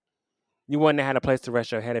in. You wouldn't have had a place to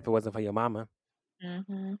rest your head if it wasn't for your mama.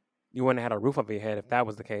 Mhm. You wouldn't have had a roof over your head if that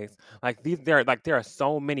was the case. Like there are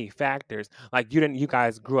so many factors. Like you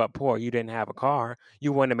guys grew up poor. You didn't have a car.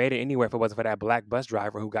 You wouldn't have made it anywhere if it wasn't for that black bus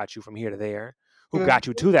driver who got you from here to there, who got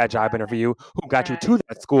you Mm-hmm. to that job interview, who got you to Right.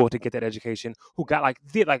 that school to get that education, who got like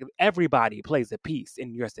everybody plays a piece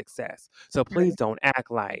in your success. So please don't act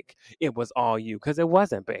like it was all you, because it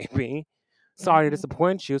wasn't, baby. Sorry to Mhm.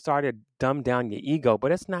 disappoint you. Sorry to dumb down your ego,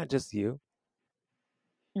 but it's not just you.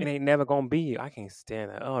 It ain't never gonna be you. I can't stand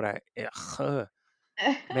that. Oh, that ugh,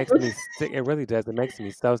 makes me sick. It really does. It makes me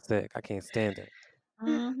so sick. I can't stand it.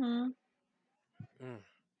 Mhm. Mm.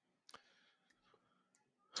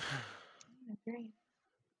 I agree.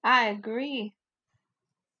 I agree.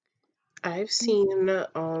 I've seen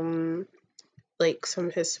like some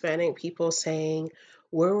Hispanic people saying,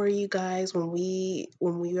 "Where were you guys when we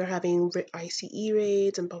were having ICE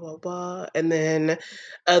raids and blah blah blah?"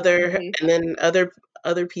 Exactly. And then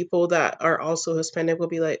other people that are also Hispanic will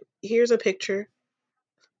be like, "Here's a picture.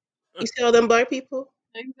 You see all them black people?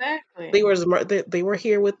 Exactly. They were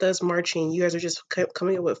here with us marching. You guys are just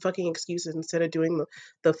coming up with fucking excuses instead of doing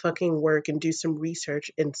the fucking work and do some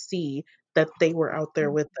research and see that they were out there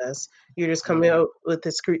with us. You're just coming Mm-hmm. up with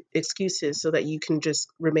excuses so that you can just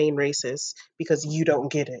remain racist because you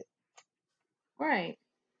don't get it." Right.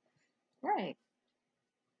 Right.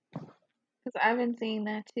 Because I've been seeing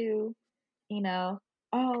that too. You know,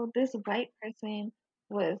 oh, this white person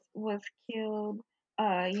was killed,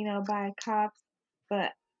 by cops,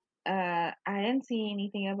 but I didn't see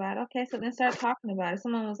anything about it. Okay, so then start talking about it.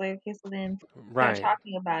 Someone was like, okay, so then start Right.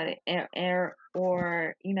 talking about it,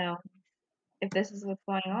 or if this is what's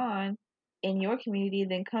going on in your community,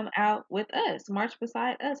 then come out with us, march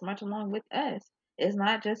beside us, march along with us. It's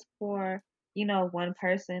not just for one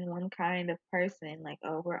person, one kind of person. Like,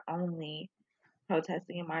 oh, we're only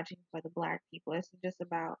protesting and marching for the black people. It's just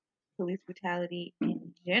about police brutality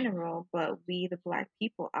in general, but we, the black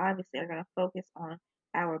people, obviously are going to focus on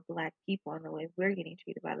our black people and the way we're getting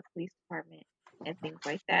treated by the police department. and things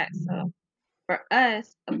like that. So for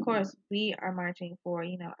us, of course, we are marching for,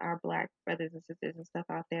 our Black brothers and sisters and stuff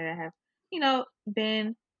out there that have,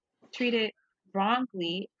 been treated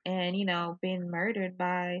wrongly and, been murdered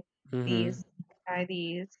by Mm-hmm. these by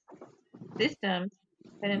these systems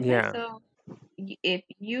put in place. Yeah. So if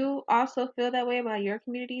you also feel that way about your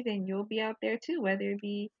community, then you'll be out there too, whether it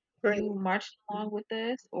be Right. you marching along with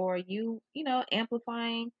us or you,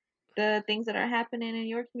 amplifying the things that are happening in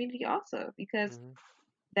your community also, because Mm-hmm.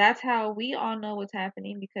 that's how we all know what's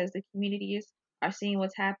happening because the communities are seeing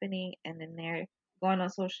what's happening and then they're going on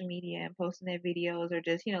social media and posting their videos or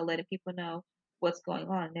just, letting people know what's going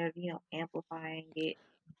on. They're, amplifying it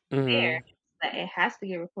there. Mm-hmm. That it has to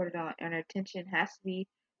get reported on and attention has to be,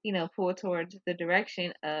 pulled towards the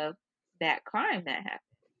direction of that crime that happened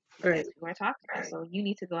Right. because people are talking about it. So you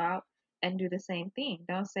need to go out and do the same thing.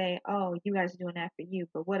 Don't say, oh, you guys are doing that for you,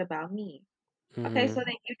 but what about me? Okay, so Mm-hmm.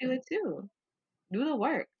 then you do it too. Do the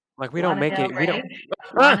work. Like we don't Lana make Del it. We don't. Rey,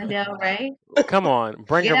 Lana Del Rey, Come on,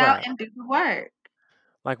 bring get her out up. and do the work.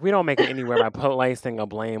 Like we don't make it anywhere by placing a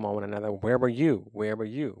blame on one another. Where were you? Where were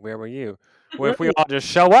you? Where were you? Well, if we Right. all just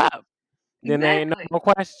show up, then there ain't no Exactly. more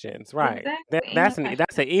questions, right? Exactly. Ain't no That's question.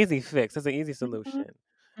 that's an easy fix. That's an easy Mhm. solution.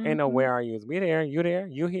 Ain't no Mhm. where are you? We there? You there?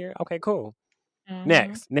 You here? Okay, cool. Mhm.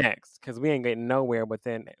 Next, because we ain't getting nowhere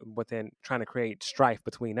within trying to create strife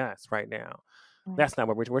between us right now. Mm. That's not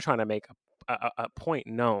what we're trying to make a point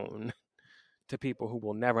known to people who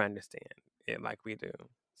will never understand it like we do.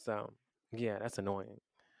 So yeah, that's annoying.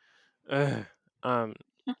 Ugh. Um,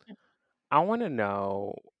 I want to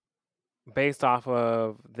know, based off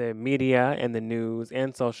of the media and the news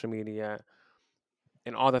and social media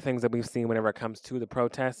and all the things that we've seen whenever it comes to the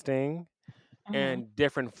protesting Mhm. and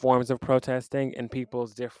different forms of protesting and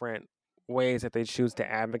people's different ways that they choose to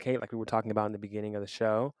advocate, like we were talking about in the beginning of the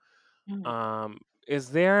show. Mhm. Um,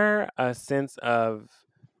 is there a sense of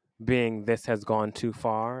being this has gone too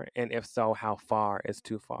far? And if so, how far is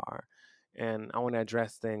too far? And I want to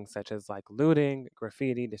address things such as like looting,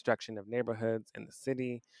 graffiti, destruction of neighborhoods in the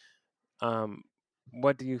city. Um,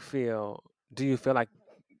 what do you feel? Do you feel like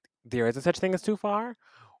there is a such thing as too far?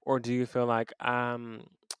 Or do you feel like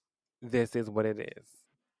this is what it is?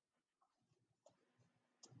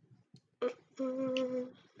 Mm.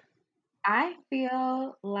 I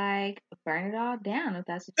feel like burn it all down if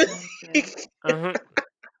that's what you want to do. Uh-huh.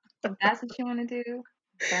 If that's what you want to do,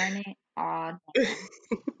 burn it all down.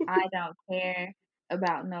 I don't care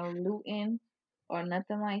about no looting or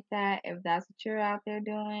nothing like that. If that's what you're out there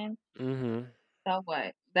doing, Mm-hmm. so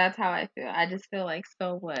what? That's how I feel. I just feel like,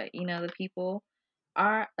 so what? The people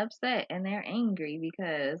are upset and they're angry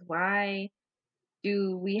because why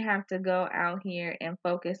do we have to go out here and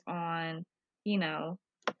focus on, you know,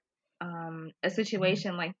 a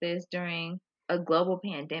situation like this during a global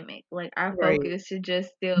pandemic? Like, our Right. focus should just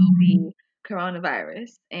still be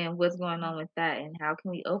coronavirus and what's going on with that and how can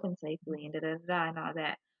we open safely and da da da and all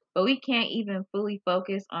that. But we can't even fully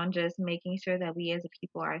focus on just making sure that we as a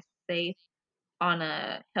people are safe on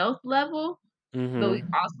a health level, but we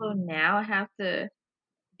Mm-hmm. also now have to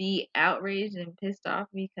be outraged and pissed off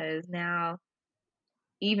because now,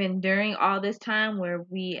 even during all this time where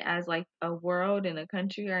we as like a world and a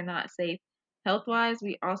country are not safe health wise,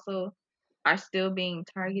 we also are still being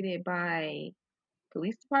targeted by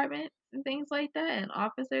police departments and things like that and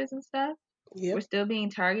officers and stuff. We're Yep. still being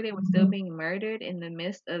targeted, we're still being murdered in the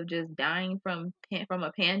midst of just dying from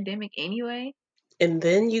a pandemic anyway. And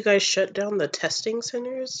then you guys shut down the testing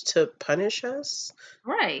centers to punish us?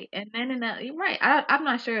 Right. And then right. I'm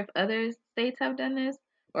not sure if other states have done this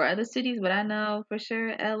or other cities, but I know for sure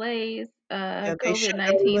LA's Yeah, they shut down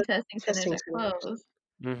COVID-19 the testing centers testing are centers. closed.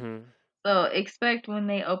 Mm-hmm. So expect when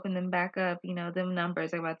they open them back up, them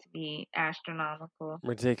numbers are about to be astronomical.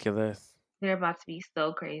 Ridiculous. They're about to be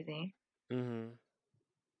so crazy. Mm-hmm.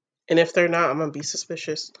 And if they're not, I'm gonna be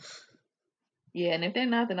suspicious. Yeah, and if they're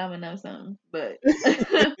not, then I'm gonna know something. But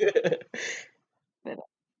but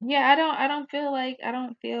yeah, I don't feel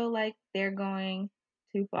like they're going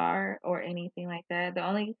too far or anything like that. The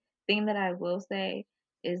only thing that I will say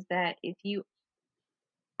is that if you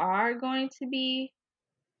are going to be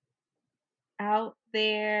out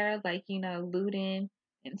there, like, looting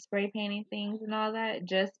and spray painting things and all that,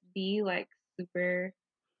 just be like super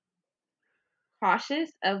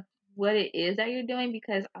cautious of what it is that you're doing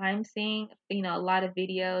because I'm seeing, a lot of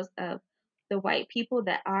videos of the white people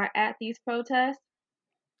that are at these protests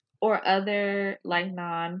or other like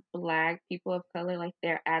non-black people of color, like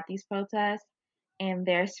they're at these protests and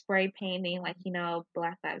they're spray painting like,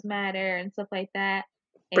 Black Lives Matter and stuff like that.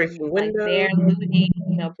 And Breaking like windows. they're looting,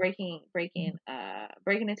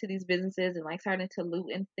 breaking into these businesses and like starting to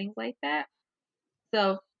loot and things like that.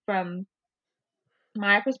 So from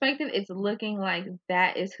my perspective, it's looking like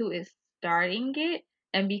that is who is starting it.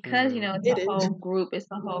 And because, it's It a is. whole group, it's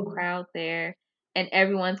a whole crowd there, and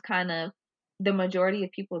everyone's kind of, the majority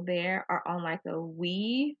of people there are on like a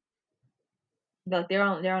they're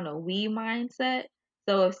on a we mindset.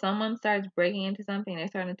 So if someone starts breaking into something, they're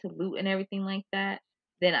starting to loot and everything like that,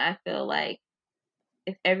 then I feel like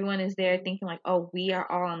if everyone is there thinking like, oh, we are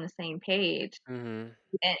all on the same page, Mm-hmm.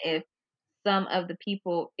 and if some of the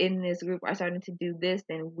people in this group are starting to do this,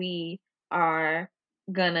 then we are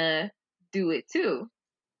gonna do it too.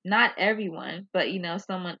 Not everyone, but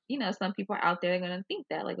some people are out there gonna think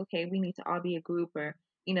that like, okay, we need to all be a group, or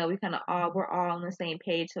we're all on the same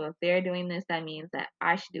page. So if they're doing this, that means that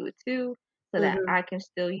I should do it too, so that Mm-hmm. I can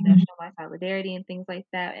still, show my solidarity and things like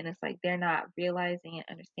that. And it's like they're not realizing and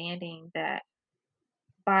understanding that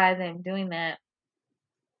by them doing that,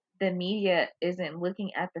 the media isn't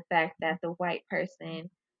looking at the fact that the white person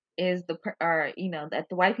is that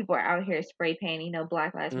the white people are out here spray painting,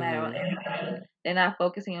 Black Lives Matter on Mm-hmm. everything. They're not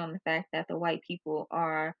focusing on the fact that the white people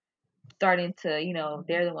are starting to,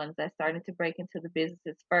 they're the ones that's starting to break into the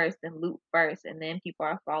businesses first and loot first, and then people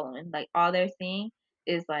are following. Like all they're seeing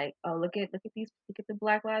is like, oh, look at the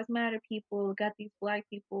Black Lives Matter people, look at these black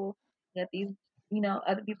people, look at these,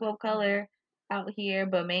 other people of color out here,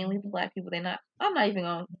 but mainly the black people. I'm not even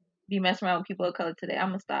gonna be messing around with people of color today. I'm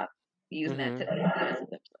gonna stop using that Mm-hmm. today.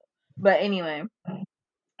 But anyway,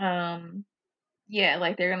 yeah,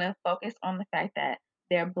 like they're gonna focus on the fact that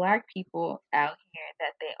there are black people out here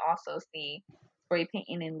that they also see spray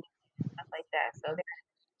painting and stuff like that. So they're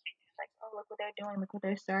like, oh, look what they're doing, look what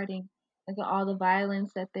they're starting, look at all the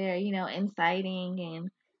violence that they're, inciting and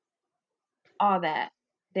all that.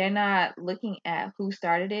 They're not looking at who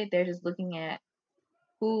started it. They're just looking at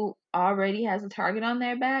who already has a target on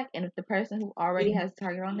their back, and if the person who already has a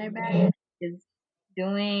target on their back is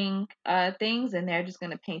doing things, and they're just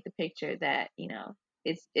gonna paint the picture that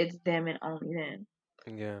it's them and only them.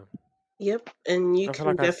 Yeah. Yep. And you I feel can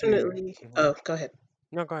like I see. definitely. Mm-hmm. Oh, go ahead.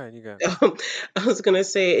 No, go ahead. You go. I was gonna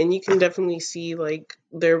say, and you can definitely see like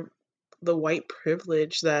the white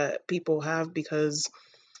privilege that people have, because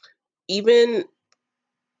even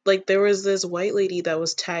like there was this white lady that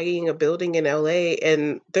was tagging a building in LA,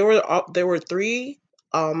 and there were three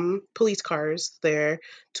police cars there.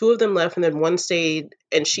 Two of them left and then one stayed,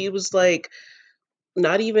 and she was like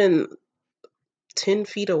not even 10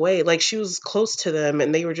 feet away. Like she was close to them,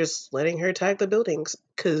 and they were just letting her tag the buildings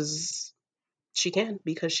because she can,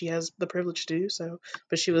 because she has the privilege to do so.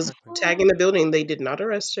 But she was Exactly. tagging the building. They did not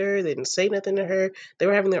arrest her. They didn't say nothing to her. They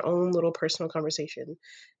were having their own little personal conversation.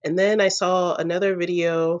 And then I saw another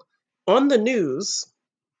video on the news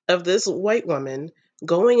of this white woman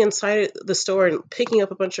going inside the store and picking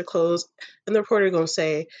up a bunch of clothes, and the reporter gonna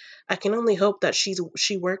say, "I can only hope that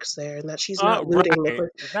she works there and that she's not looting." Right.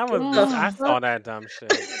 That was The I Mm. fuck, saw that dumb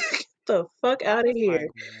shit. the fuck I out of was like, here!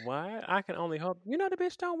 what? I can only hope. The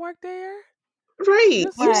bitch don't work there. Right?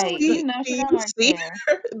 This You Right. the, see, She you don't work see there.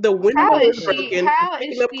 her. The window How is was she? broken. She's How is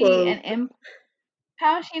picking up she clothes.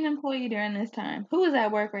 how is she an employee during this time? Who is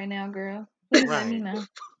at work right now, girl? Please let me right. know.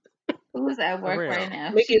 Who is at For work right real.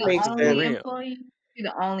 now? Make She it the make For only sense. real. employee. She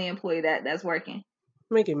the only employee that's working,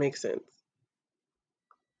 Make it make sense.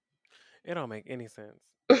 It don't make any sense.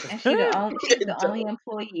 and she's the It only don't.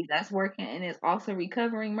 employee that's working and is also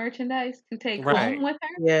recovering merchandise to take home Right. with her.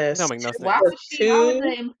 It don't Yes, make no Why sense. the would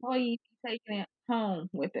the two. employee be taking it home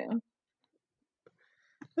with them?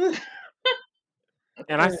 And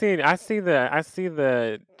Okay. I see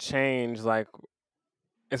the change, like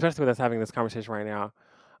especially with us having this conversation right now.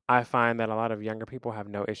 I find that a lot of younger people have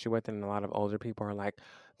no issue with it, and a lot of older people are like,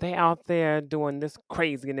 they out there doing this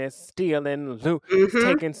craziness, stealing, loot, Mm-hmm.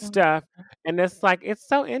 taking stuff, and it's like it's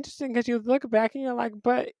so interesting because you look back and you're like,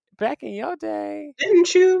 but back in your day,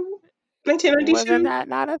 Didn't you? wasn't 1992? that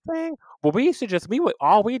not a thing? Well, we used to just we would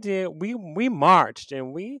all we did we marched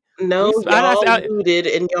and No, y'all looted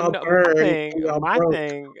and y'all no, burned and y'all my broke.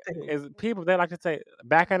 thing is people they like to say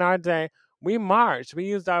back in our day we marched, we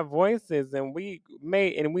used our voices and we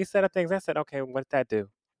set up things. I said, okay, what did that do?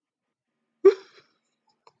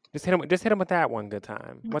 Just hit him with that one good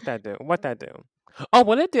time. What that do? What that do? Oh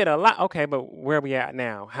well, it did a lot. Okay, but where are we at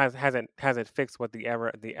now? Has it fixed what the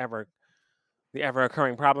ever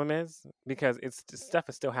occurring problem is? Because it's stuff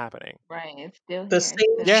is still happening. Right. It's still The here. It's same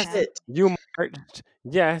still Yes, happening. shit. you marched.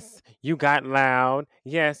 Yes, you got loud.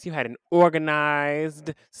 Yes, you had an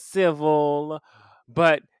organized, civil,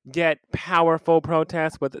 but yet powerful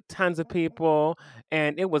protest with tons of people.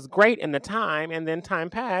 And it was great in the time. And then time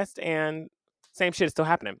passed and same shit is still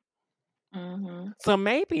happening. Mhm. So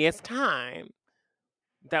maybe it's time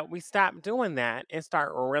that we stop doing that and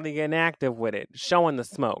start really getting active with it, showing the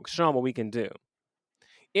smoke, showing what we can do.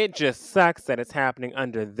 It just sucks that it's happening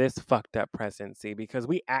under this fucked up presidency because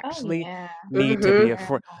we Oh actually yeah. need to be Mhm.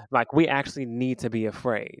 afraid. Like, we actually need to be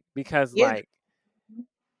afraid because, Yeah. like,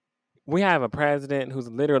 we have a president who's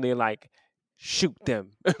literally like, shoot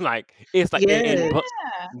them. Like, it's like, Yes.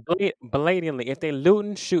 blatantly, if they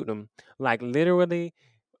looting, shoot them. Like, literally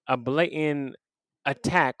a blatant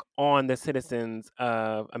attack on the citizens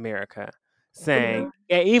of America, saying,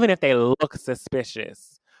 Mhm. even if they look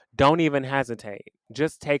suspicious, don't even hesitate.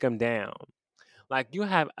 Just take them down. Like, you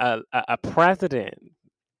have a president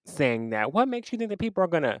saying that. What makes you think that people are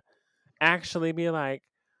going to actually be like,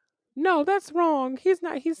 no, that's wrong. He's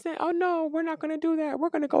not. He's saying, oh, no, we're not going to do that. We're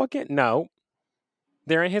going to go again. No,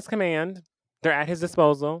 they're in his command. They're at his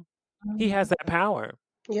disposal. He has that power.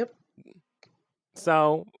 Yep.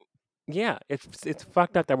 So, yeah, it's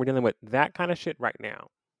fucked up that we're dealing with that kind of shit right now.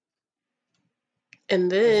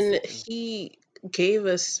 And then he gave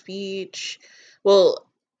a speech. Well,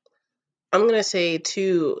 I'm gonna say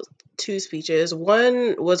two speeches.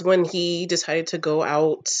 One was when he decided to go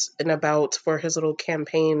out and about for his little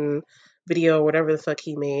campaign video, whatever the fuck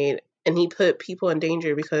he made, and he put people in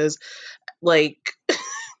danger because, like,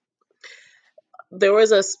 there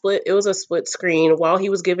was a split. It was a split screen while he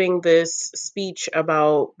was giving this speech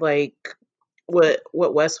about, like, what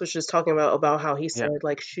Wes was just talking about how he said,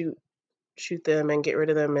 like, shoot them and get rid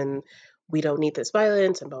of them, and we don't need this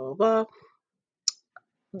violence and blah blah blah.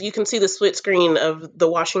 You can see the split screen of the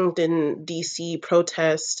Washington D.C.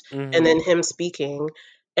 protest and then him speaking,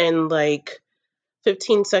 and like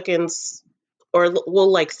 15 seconds or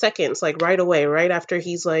like seconds, like right away, right after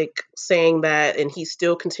he's like saying that, and he's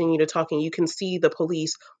still continue to talking, you can see the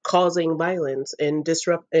police causing violence and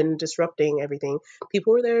disrupting everything.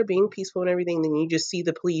 People were there being peaceful and everything, then you just see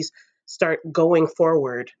the police start going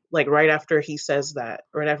forward, like right after he says that,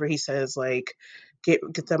 right after he says like get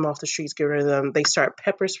them off the streets, get rid of them. They start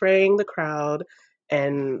pepper spraying the crowd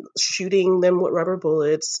and shooting them with rubber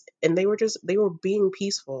bullets, and they were being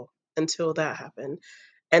peaceful until that happened.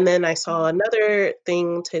 And then I saw another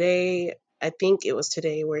thing today, I think it was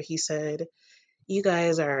today, where he said, you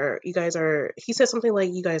guys are, he said something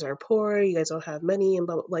like, you guys are poor, you guys don't have money, and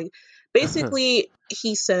blah, like, basically,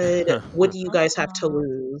 he said, what do you guys have to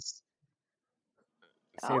lose?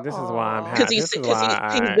 See, this is why I'm Because happy. he's basically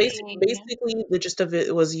the gist of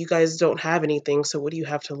it was, you guys don't have anything, so what do you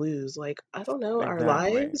have to lose? Like, I don't know, our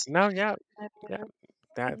lives? No, yeah.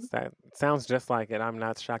 That sounds just like it. I'm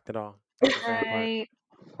not shocked at all. Right.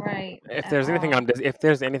 If there's anything I'm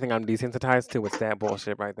desensitized to, it's that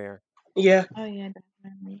bullshit right there. Yeah. Oh yeah,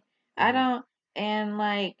 definitely. I don't, and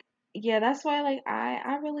like, yeah, that's why, like,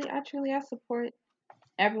 I truly support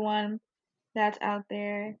everyone that's out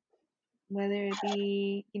there, whether it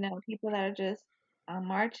be, people that are just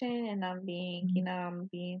marching, and I'm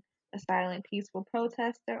being a silent, peaceful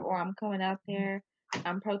protester, or I'm coming out there,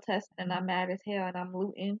 I'm protesting, and I'm mad as hell, and I'm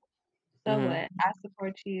looting. So what? I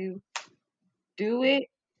support you. Do it.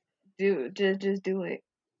 Just do it.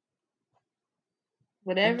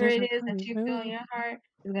 Whatever it is that you feel in your heart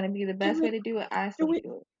is gonna be the best way to do it. I say do it.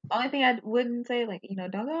 Only thing I wouldn't say, like,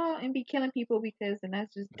 don't go out and be killing people, because then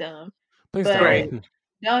that's just dumb. Please but don't.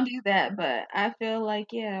 Don't do that. But I feel like,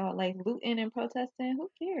 yeah, like looting and protesting, who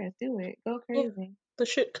cares? Do it. Go crazy. Yeah, the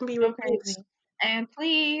shit can be Go replaced. crazy. And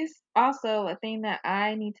please, also, a thing that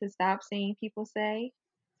I need to stop seeing people say,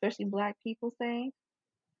 especially Black people say,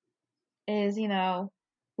 is,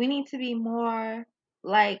 we need to be more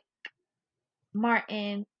like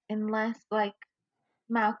Martin and less like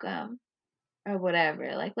Malcolm or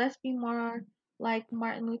whatever. Like, let's be more like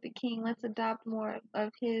Martin Luther King. Let's adopt more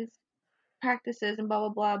of his practices and blah blah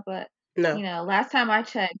blah. But No. Last time I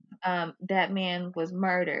checked, that man was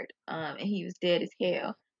murdered, and he was dead as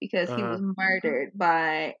hell because he was murdered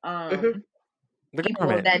by people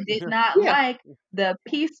that did not like the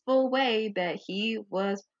peaceful way that he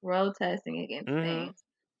was protesting against things.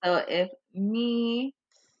 So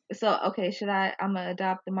I'm gonna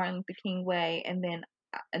adopt the Martin Luther King way, and then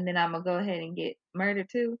I'm gonna go ahead and get murdered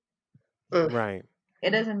too? Right. It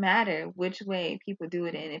doesn't matter which way people do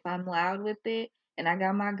it in. If I'm loud with it and I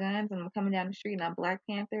got my guns and I'm coming down the street and I'm Black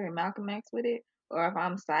Panther and Malcolm X with it, or if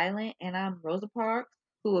I'm silent and I'm Rosa Parks,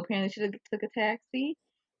 who apparently should have took a taxi,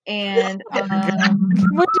 and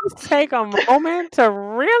would you take a moment to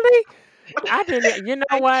really? I didn't. You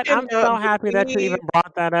know what? I'm so happy that you even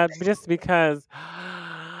brought that up, just because.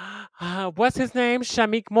 What's his name?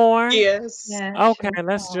 Shameik Moore. Yes. Okay,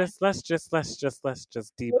 let's just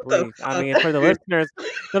debrief. I mean, for the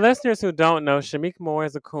listeners who don't know, Shameik Moore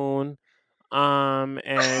is a coon.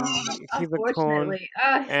 And he's a coon, Unfortunately,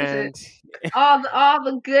 and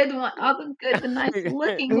the nice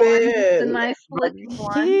looking ones, the Man. nice but looking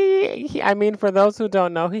ones. I mean, for those who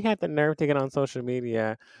don't know, he had the nerve to get on social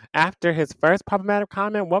media after his first problematic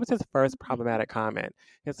comment. What was his first problematic comment?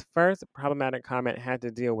 His first problematic comment had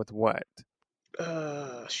to deal with what?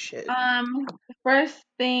 Oh shit. First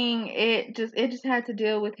thing, it just had to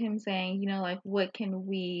deal with him saying, like, what can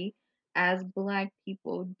we as Black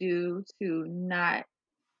people do to not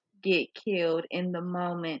get killed in the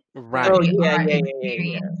moment where Right. Oh we yeah, are yeah, yeah, yeah,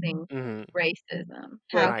 yeah. experiencing Hmm. racism?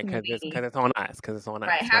 How Like Right, can because we, it's on us. Because it's on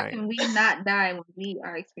right? us. How Right. can we not die when we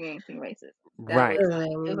are experiencing racism? That Right. was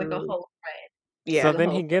it was like a um whole thread. It So yeah. was a then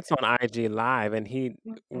whole he gets on IG Live and he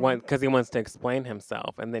thread. because he wants to explain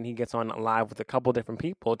himself, and then he gets on live with a couple different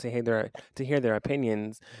people to hear their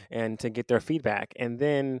opinions and to get their feedback, and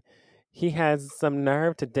then he has some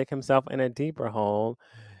nerve to dig himself in a deeper hole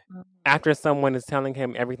Mhm. after someone is telling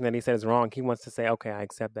him everything that he said is wrong. He wants to say, "Okay, I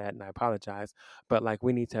accept that and I apologize," but like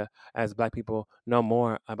we need to, as Black people, know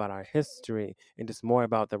more about our history and just more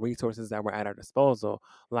about the resources that were at our disposal,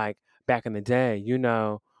 like back in the day,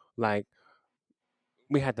 like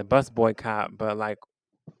we had the bus boycott, but like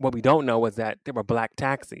what we don't know was that there were black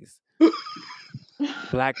taxis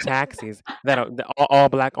all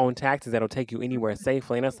black owned taxis that'll take you anywhere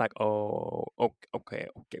safely, and it's like, oh, okay,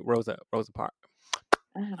 Rosa Parks.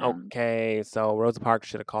 Um, Okay, so Rosa Parks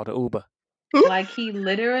should have called an Uber. like he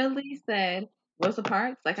literally said, Rosa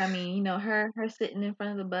Parks. Like, I mean, her sitting in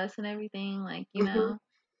front of the bus and everything. Like, Mhm.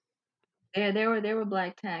 there were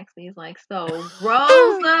Black taxis. Like, so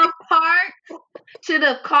Rosa Parks should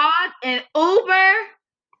have called an Uber.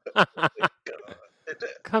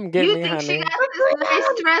 Come get You me, think she honey. got this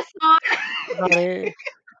nice dress on? Honey.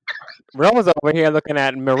 Rosa over here looking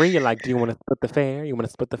at Maria like, do you want to split the fare? You want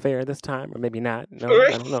to split the fare this time? Or maybe not. No, I Right.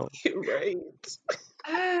 don't know. Right.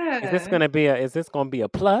 Is this gonna be a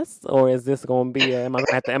plus, or is this gonna be am I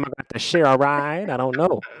gonna have to share a ride? I don't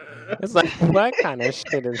know. It's like what kind of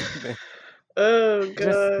shit is this? Oh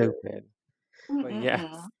Just god. stupid. But yes,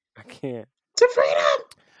 Mm-mm-mm. I can't. To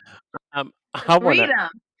freedom. I wanna Freedom.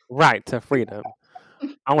 right to freedom.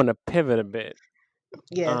 I wanna pivot a bit.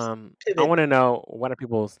 Yes. I Pivot. wanna know what are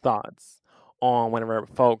people's thoughts on whenever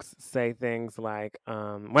folks say things like,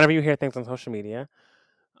 whenever you hear things on social media,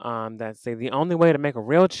 that say the only way to make a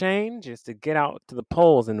real change is to get out to the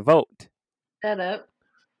polls and vote. Shut up.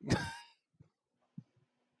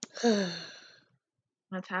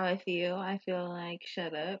 That's how I feel. I feel like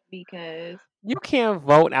shut up because You can't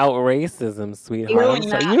vote out racism, sweetheart. No, I'm you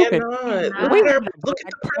sorry. cannot. You could. cannot. Look We at Cannot. had our a look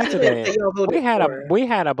at black the president president. that y'all voted for. We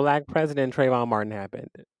had a black president. Trayvon Martin happened.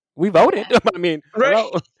 We voted. Yes. I mean, Right.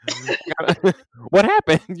 hello. What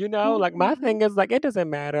happened? Like my Mhm. thing is like it doesn't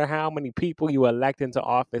matter how many people you elect into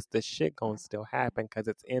office. The shit gonna still happen because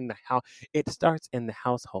it's in the house. It starts in the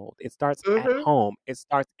household. It starts at Mhm. home. It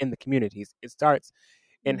starts in the communities. It starts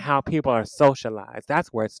in how people are socialized. That's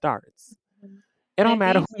where it starts. It And don't if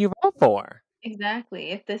matter who these you vote for.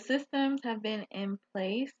 exactly, if the systems have been in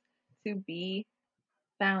place to be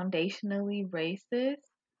foundationally racist,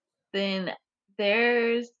 then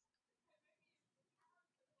there's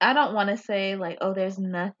I don't want to say like, oh, there's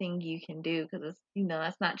nothing you can do because it's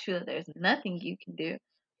that's not true that there's nothing you can do,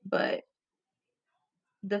 but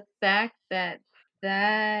the fact that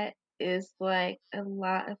that is like a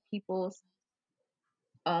lot of people's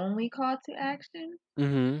only call to action.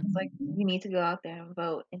 Mm-hmm. It's like you need to go out there and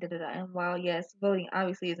vote and da da da. And while yes, voting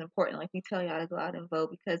obviously is important, like we tell y'all to go out and vote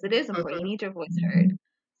because it is important. You Mhm. need your voice heard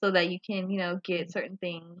so that you can, get certain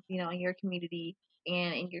things, in your community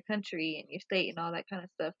and in your country and your state and all that kind of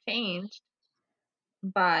stuff changed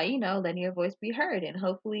by, letting your voice be heard. And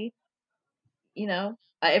hopefully,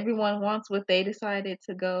 everyone wants what they decided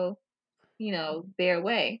to go, their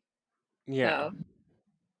way. Yeah.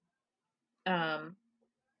 So, um,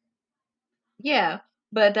 yeah,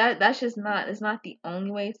 but that's just not it's not the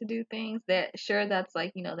only way to do things. That sure that's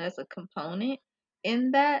like, there's a component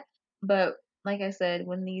in that, but like I said,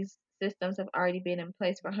 when these systems have already been in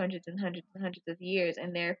place for hundreds and hundreds and hundreds of years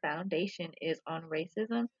and their foundation is on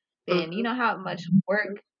racism, then you Mhm. know how much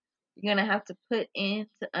work you're gonna have to put in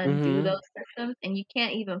to undo Mm-hmm. those systems, and you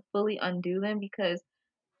can't even fully undo them because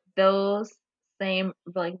those same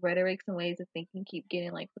like rhetorics and ways of thinking keep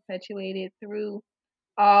getting like perpetuated through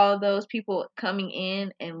all those people coming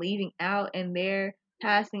in and leaving out, and they're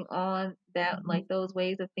passing on that like those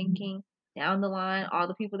ways of thinking down the line. All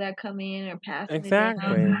the people that come in are passing it down,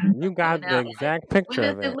 Exactly. You going got the out. Like, exact when picture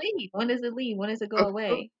does of it it. leave? When does it leave? When does it go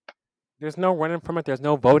away? There's no running from it. There's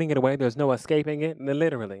no voting it away. There's no escaping it.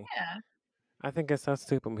 Literally. Yeah. I think it's so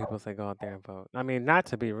stupid when people say go out there and vote. I mean, not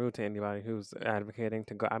to be rude to anybody who's advocating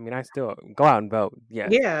to go. I mean, I still go out and vote, yes,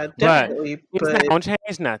 Yeah, but Yeah. definitely. it's not But gonna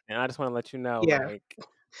change nothing. I just want to let you know, yeah, like,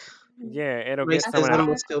 yeah, it'll get As someone racism out. will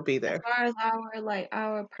far still be as there. far as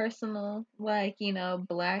our personal black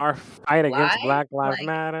Our fight against life, Black Lives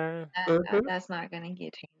Matter, Hmm. that's not gonna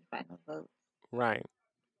get changed by no vote right?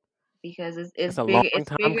 because It's a long it's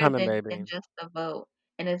time bigger coming, than baby. just the vote,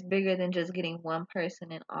 and it's bigger than just getting one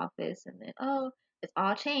person in office and then it's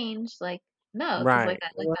all changed. Like no, because Right.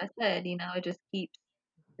 like I said, it just keeps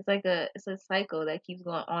it's a cycle that keeps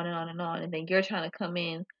going on and on and on, and then you're trying to come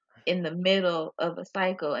in the middle of a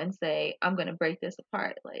cycle and say I'm gonna break this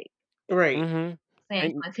apart, like Right. Mm-hmm. saying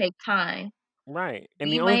it's And gonna take time. right. And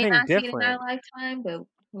We the only might thing not see it in our different. lifetime, but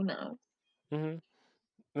who knows? Mm-hmm.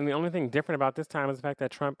 And the only thing different about this time is the fact that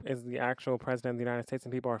Trump is the actual president of the United States,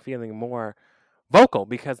 and people are feeling more vocal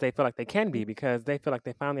because they feel like they can be, because they feel like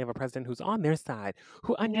they finally have a president who's on their side,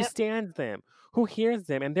 who Yep. understands them, who hears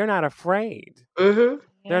them, and they're not afraid. Hmm.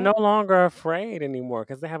 They're Yep. no longer afraid anymore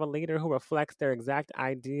because they have a leader who reflects their exact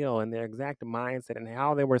ideal and their exact mindset and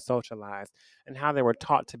how they were socialized and how they were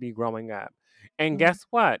taught to be growing up. And Mm. guess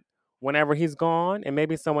what? Whenever he's gone, and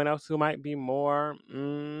maybe someone else who might be more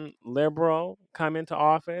liberal come into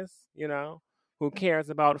office, who cares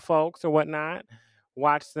about folks or whatnot,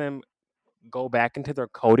 watch them go back into their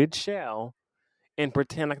coded shell and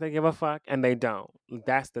pretend like they give a fuck, and they don't.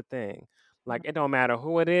 That's the thing. Like, it don't matter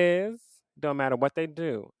who it is, don't matter what they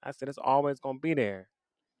do. I said it's always gonna be there.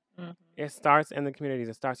 Mhm. It starts in the communities.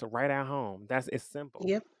 It starts right at home. It's simple.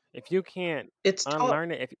 Yep. If you can't It's taught.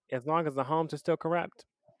 unlearn it, if as long as the homes are still corrupt,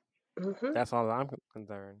 Hmm. that's all I'm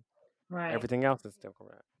concerned. Right. Everything else is still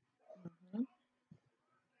corrupt. Mhm.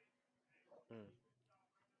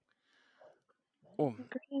 Mm.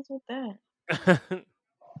 Agrees with that. Ooh.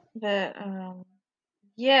 But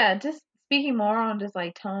yeah, just speaking more on just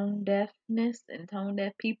like tone deafness and tone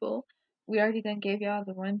deaf people. We already done gave y'all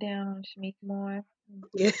the rundown on Shamik Moore.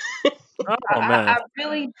 Yeah. Oh man, I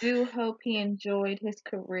really do hope he enjoyed his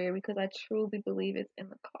career because I truly believe it's in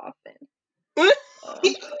the coffin.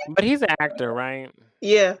 So, but he's an actor, right?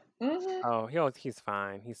 Yeah. mhm. Oh, he's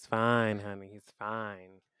fine. He's fine, honey. He's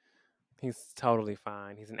fine. He's totally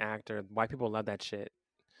fine. He's an actor. White people love that shit.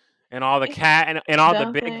 And all the and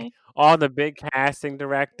Don't they? all the big casting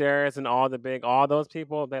directors and all those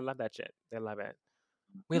people, they love that shit. They love it.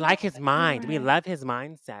 We like his mind. We Right. love his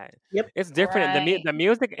mindset. Yep. It's different. Right. The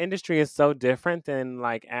music industry is so different than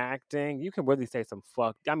like acting. You can really say some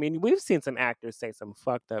fucked. I mean, we've seen some actors say some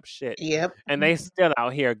fucked up shit, Yep. and they still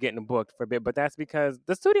out here getting booked for a bit. But that's because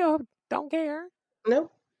the studio don't care.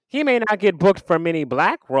 No. He may not get booked for many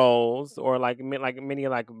black roles or like many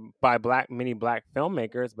like by many black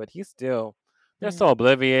filmmakers, but they're Mm. so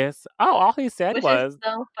oblivious. Oh, all he said Which is was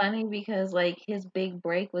so funny because like his big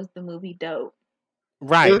break was the movie Dope.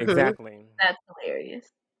 right, Hmm. exactly. That's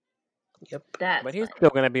hilarious. Yep. But That's he's funny. still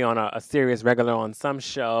gonna be on a serious regular on some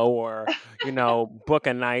show or book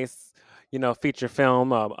a nice feature film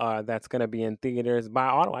that's gonna be in theaters by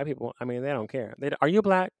all the white people. I mean, they don't care. Are you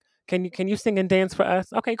black? Can you sing and dance for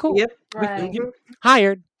us? Okay, cool. Yep. Right. Hmm.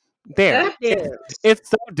 Hired. There. Tap dance. It's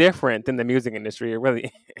so different than the music industry. It really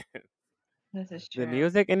This is the true.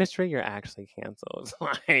 music industry, you're actually canceled.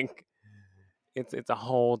 Like it's a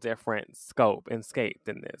whole different scope and scape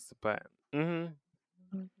than this. But Mhm.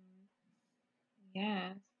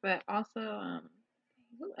 Yes, but also,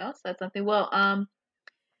 who else said something? Well,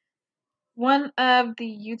 one of the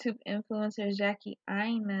YouTube influencers, Jackie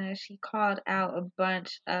Aina, she called out a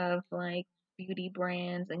bunch of like beauty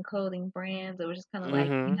brands and clothing brands. It was just kind of like,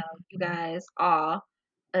 mm-hmm. you guys all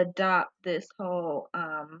adopt this whole,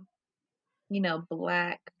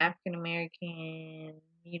 black African American,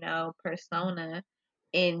 persona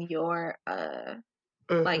in your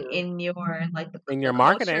like Hmm. in your like In the your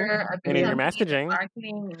marketing culture of your and in Yeah. your companies and messaging.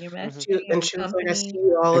 marketing and your Hmm. messaging of And your she was like, I see company.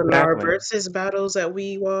 you all in our Exactly. versus battles that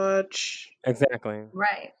we watch. Exactly.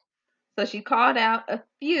 Right. So she called out a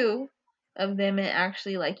few of them and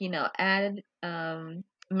actually added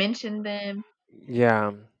mentioned them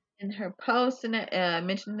Yeah. in her post and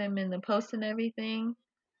mentioned them in the post and everything.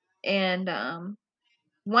 And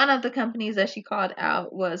one of the companies that she called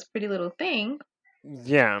out was Pretty Little Thing.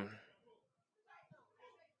 Yeah.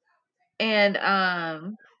 And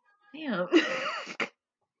damn.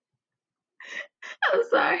 I'm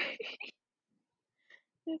sorry.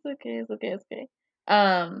 It's okay, it's okay, it's okay.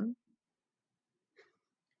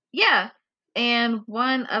 Yeah. And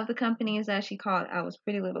one of the companies that she called out was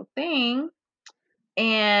Pretty Little Thing.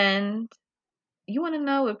 And you want to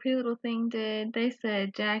know what Pretty Little Thing did? They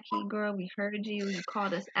said, Jackie, girl, we heard you. You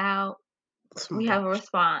called us out. we have a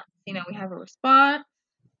response. We have a response.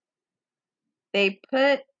 They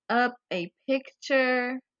put up a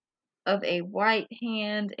picture of a white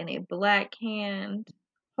hand and a black hand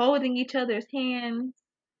holding each other's hands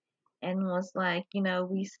and was like,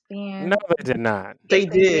 we stand. No, they did not. They Yes,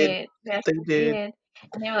 they did. did. Yes, They they did. did.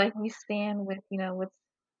 And they were like, we stand with,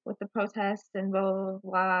 with the protests and blah, blah,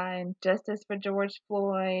 blah, and justice for George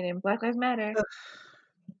Floyd and Black Lives Matter.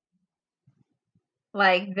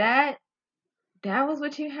 Like that was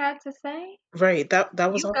what you had to say? Right. That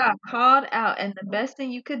was You all. got called out, and the best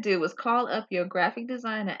thing you could do was call up your graphic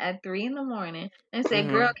designer at 3 a.m. and say,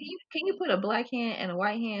 "Girl, can you put a black hand and a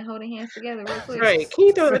white hand holding hands together real quick?" Right. Can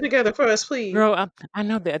you throw it together for us, please? Girl, I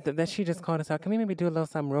know that she just called us out. Can we maybe do a little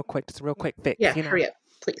something real quick, just a real quick fix? Yeah, hurry up,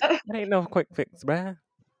 please. That ain't no quick fix, bruh.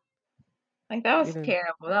 Like that was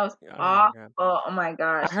terrible. That was Oh my God. awful. Oh my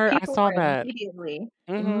gosh. I People saw were that.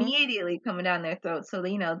 immediately coming down their throats. So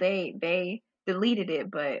they deleted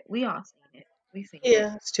it, but we all seen it. We seen it.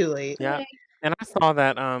 Yeah, it's too late. Yeah. And I saw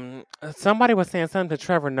that somebody was saying something to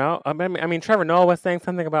Trevor Noah. I mean, Trevor Noah was saying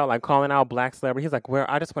something about like calling out black celebrities. He's like, "Where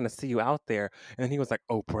I just want to see you out there." And then he was like,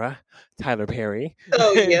 "Oprah, Tyler Perry."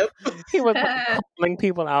 Oh, yep. He was like, calling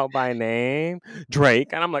people out by name, Drake,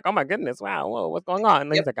 and I'm like, "Oh my goodness, wow, whoa, what's going on?"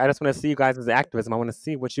 And he's like, "I just want to see you guys as activism. I want to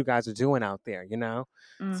see what you guys are doing out there,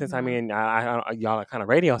 Since I mean, y'all are kind of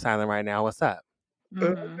radio silent right now. What's up?"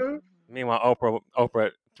 Mm-hmm. Meanwhile,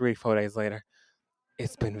 Oprah, 3-4 days later.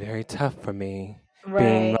 It's been very tough for me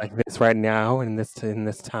being Right. like this right now in this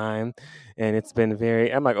time, and it's been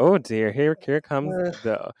very. I'm like, oh dear, here comes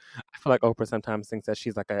the. I feel like Oprah sometimes thinks that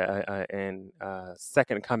she's like a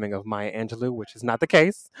second coming of Maya Angelou, which is not the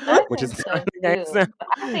case. Which is not the case. And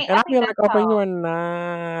I feel like Oprah, you are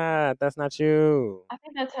not. That's not you. I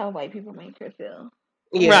think that's how white people make her feel.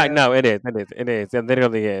 Yeah. Right? No, it is. It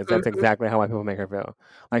literally is. That's exactly how white people make her feel.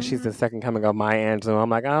 Like she's the second coming of Maya Angelou. I'm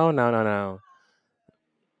like, oh no.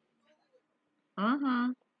 I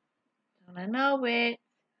know it.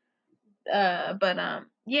 But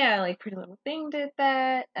yeah, like Pretty Little Thing did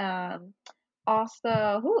that.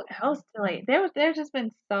 Also, who else did like there's just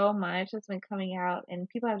been so much that's been coming out, and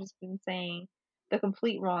people have just been saying the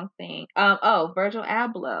complete wrong thing. Virgil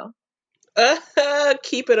Abloh.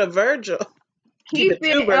 Keep it a Virgil. Keep it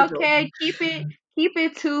two Virgils. Okay. Keep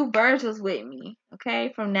it 2 Virgils with me.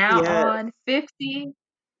 Okay, from now on, 50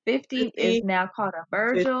 is now called a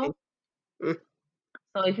Virgil.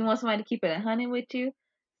 So if you want somebody to keep it 100 with you,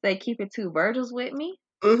 say keep it 2 Virgils with me.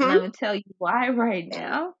 And I'm going to tell you why right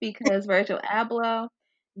now. Because Virgil Abloh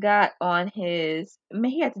got on his...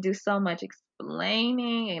 he had to do so much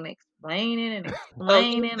explaining and explaining and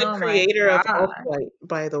explaining. He's the creator of Off-White,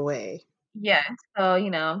 by the way. Yeah, so,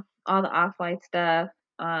 all the Off-White stuff.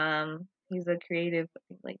 He's a creative,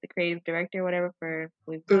 like the creative director or whatever for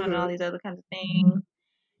Louis Vuitton and all these other kinds of things.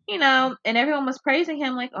 And everyone was praising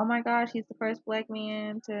him like, oh my gosh, he's the first black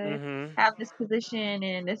man to have this position,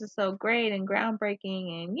 and this is so great and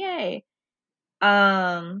groundbreaking, and yay.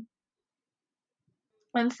 And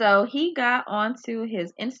so he got onto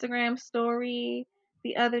his Instagram story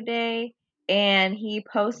the other day, and he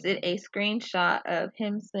posted a screenshot of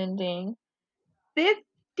him sending $50.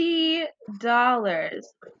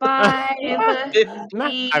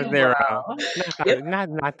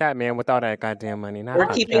 Not that man with all that goddamn money. We're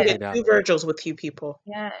keeping it 2 Virgils with you people.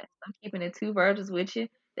 Yes, I'm keeping it 2 Virgils with you.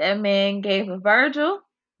 That man gave a Virgil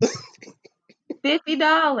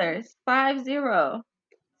 $50, 50,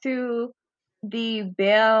 to the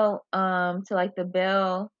bail, to like the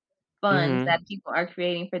bail funds that people are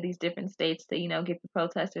creating for these different states to, get the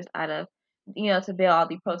protesters out of, to bail all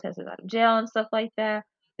the protesters out of jail and stuff like that.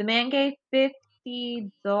 The man gave $50.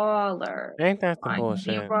 Ain't that the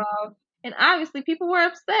bullshit? And obviously people were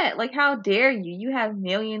upset. Like, how dare you? You have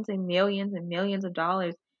millions and millions and millions of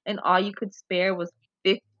dollars, and all you could spare was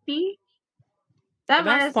 50? That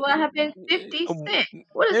might as well have been 50 cents.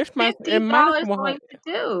 What is $50 going to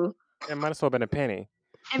do? It might as well have been a penny.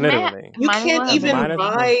 Literally. You can't even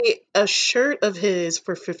buy a shirt of his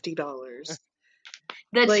for $50.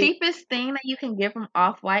 The cheapest thing that you can get from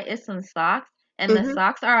Off-White is some socks, and the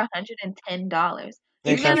socks are $110.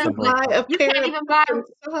 You can't even buy socks. You can't even buy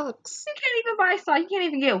socks. You can't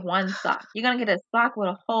even get one sock. You're gonna get a sock with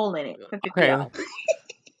a hole in it for $50.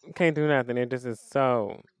 Can't do nothing. It just is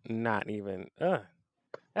so not even.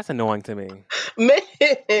 That's annoying to me. Man.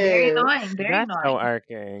 Very annoying. That's so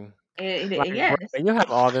irking. Yes. You have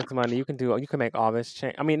all this money. You can make all this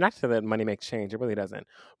change. I mean, not so that money makes change. It really doesn't.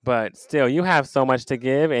 But still, you have so much to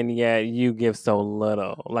give, and yet you give so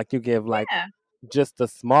little. Like you give just the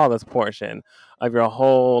smallest portion of your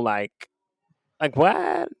whole like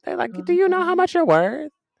what? They're like, do you know how much you're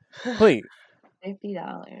worth? Please.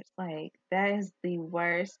 $50. Like, that is the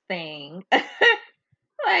worst thing.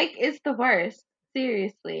 Like, it's the worst,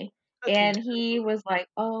 seriously. That's And he was like,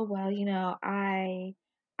 "Oh, well, I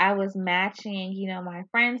was matching, my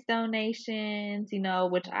friends' donations,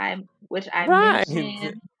 which I Right.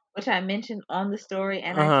 mentioned on the story,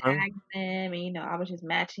 and I Uh-huh. tagged them, and I was just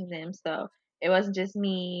matching them. So it wasn't just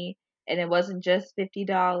me, and it wasn't just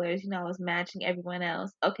 $50, I was matching everyone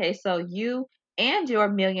else. Okay, so you and your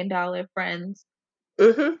 $1 million friends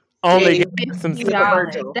Mm-hmm. Only Gave gave some gave cents. a $50.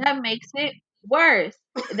 Virgil. That makes it worse.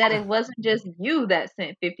 That it wasn't just you that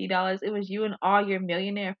sent $50. It was you and all your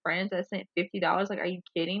millionaire friends that sent $50. Like, are you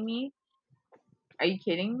kidding me? Are you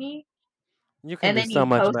kidding me? You can And do then you so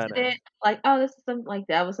much posted better. it like, oh, this is something like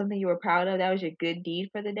that was something you were proud of. That was your good deed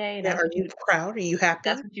for the day, and Yeah, are you proud? Are you happy?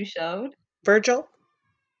 that's what you showed. Virgil?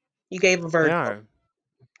 You gave a They Virgil. are.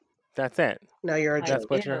 That's it. Now you're a Like, That's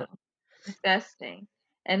joke. what ew, you're. disgusting.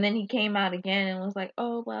 And then he came out again and was like,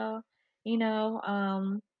 oh well, you know,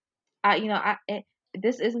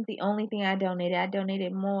 this isn't the only thing I donated. I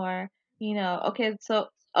donated more. Okay, so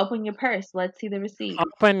open your purse. Let's see the receipt.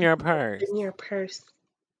 Open your purse. In your purse.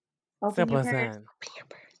 Open Simple your as purse. that. Open your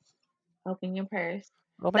purse. Open your purse.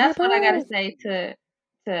 Open your That's what I gotta purse. say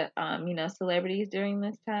to celebrities during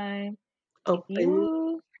this time. If Open.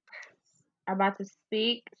 you are about to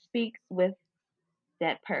speak with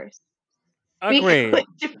that purse. Speak Agreed. with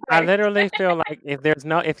your I purse. literally feel like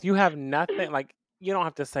if you have nothing, like you don't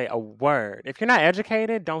have to say a word. If you're not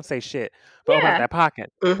educated, don't say shit. But open up Yeah, that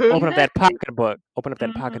pocket. Mm-hmm. Open up that exactly. pocketbook. Open up that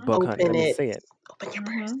Mhm. pocketbook, honey. Open Let me it. see it. Open your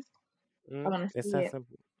purse. Mhm. I want to It's see that it.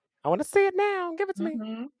 simple. I want to see it now. Give it to me.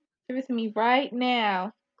 Mhm. Give it to me right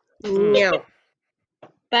now. Mm. Meow.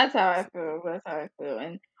 That's how I feel. That's how I feel.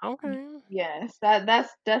 And Okay. yes,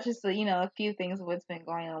 that's just a few things of what's been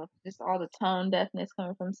going on with just all the tone deafness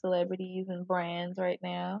coming from celebrities and brands right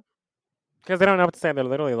now. Because they don't know what to say. They're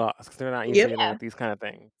literally lost because they're not used Yep. to dealing Yeah. with these kind of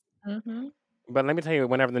things. Mhm. But let me tell you,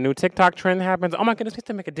 whenever the new TikTok trend happens, oh my goodness, we have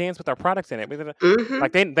to make a dance with our products in it. Mm-hmm.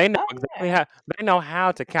 Like they know Oh exactly yeah.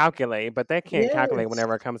 how to calculate, but they can't calculate Yes.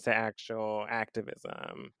 whenever it comes to actual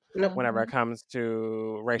activism, Nope. whenever it Mhm. comes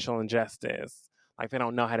to racial injustice. Like they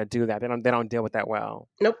don't know how to do that. They don't deal with that well.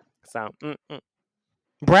 Nope. So,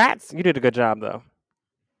 Bratz, you did a good job though.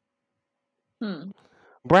 Hmm.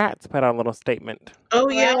 Bratz put out a little statement. Oh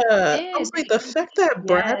Brad yeah. I was did. like, the fact that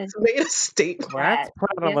Bratz Yes, made a statement. Bratz Brad. put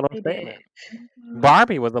out a Yes, little they did. statement. Mhm.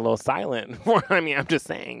 Barbie was a little silent. I mean, I'm just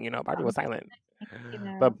saying, Barbie was Um, silent. you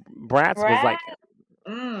But know, Bratz was Brad. like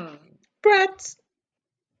Mm. Bratz.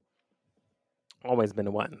 always been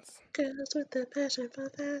the ones. Girls with the passion for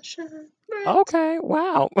fashion. Bratz. Okay,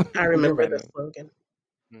 wow. I You're remember the ready. slogan.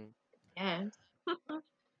 Yes.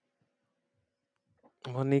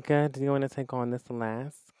 Well, Nika, do you want to take on this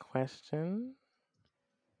last question?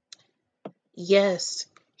 Yes.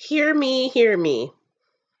 Hear me, hear me.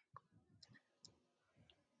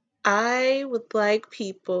 I would like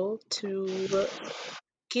people to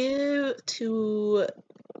give to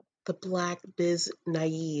the Black Biz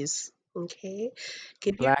Naives. Okay?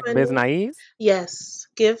 Give your Black money. Biznais? Yes.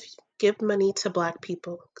 Give money to Black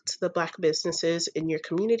people, to the Black businesses in your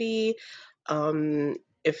community. Um,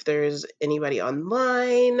 if there's anybody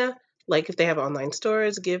online, like if they have online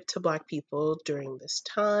stores, give to Black people during this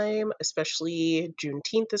time, especially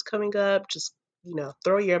Juneteenth is coming up. Just,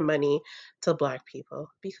 throw your money to Black people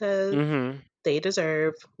because Mm-hmm. they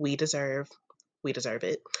deserve, we deserve, we deserve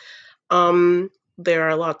it. Um, there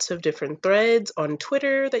are lots of different threads on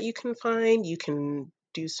Twitter that you can find. You can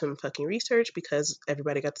do some fucking research because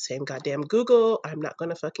everybody got the same goddamn Google. I'm not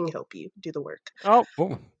gonna fucking help you. Do the work. Oh,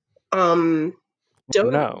 ooh, Um,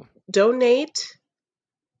 don't no. donate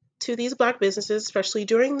to these Black businesses, especially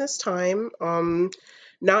during this time.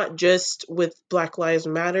 Not just with Black Lives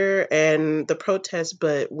Matter and the protests,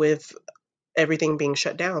 but with everything being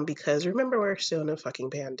shut down because remember we're still in a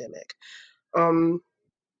fucking pandemic.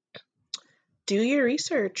 Do your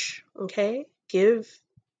research, okay? Give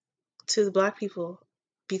to the Black people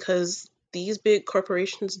because these big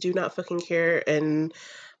corporations do not fucking care and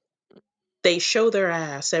they show their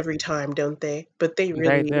ass every time, don't they? But they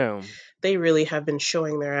They really do. have been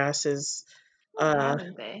showing their asses uh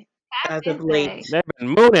Haven't they? as of Haven't late. they? They've been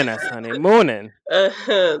mooning us, honey. Mooning.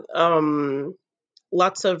 um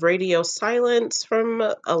Lots of radio silence from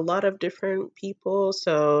a lot of different people.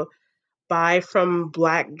 So buy from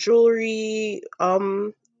Black jewelry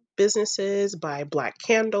businesses, buy Black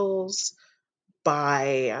candles,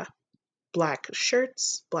 buy Black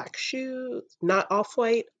shirts, Black shoes, not off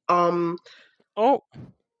white. Oh,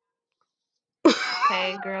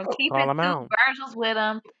 Okay, girl, keep Call it them two out. Virgils with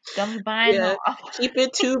them. Don't be buying Yeah, no. keep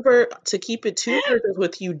it to keep it two Virgils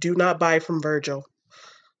with you. Do not buy from Virgil.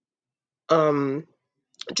 Um,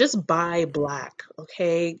 just buy black,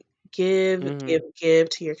 okay? Give to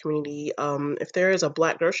your community. If there is a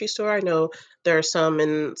black grocery store, I know there are some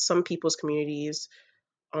in some people's communities.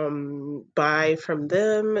 Buy from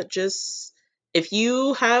them. Just if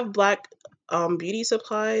you have black beauty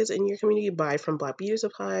supplies in your community, buy from Black Beauty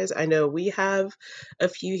Supplies. I know we have a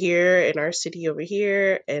few here in our city over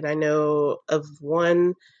here, and I know of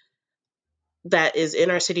one that is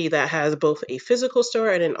in our city that has both a physical store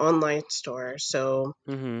and an online store. So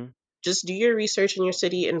Mm-hmm. just do your research in your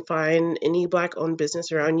city and find any black owned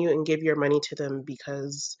business around you and give your money to them,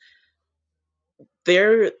 because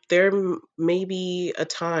there may be a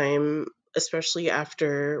time, especially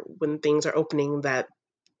after when things are opening, that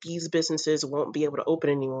these businesses won't be able to open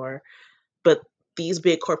anymore, but these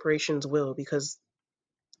big corporations will, because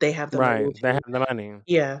they have the Right. money They have to. the money.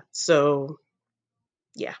 Yeah, so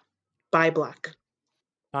yeah, buy black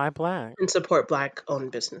Buy black. and support black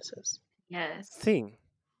owned businesses. Yes. See.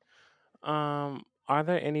 Are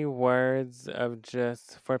there any words of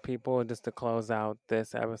just for people just to close out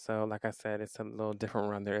this episode? Like I said, it's a little different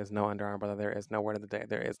run. There is no Under Umbrella. There is no word of the day.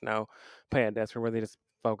 There is no pay a desk. We're really just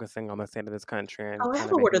focusing on the state of this country and Oh, I kind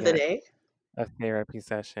have of a word making of the it day. a therapy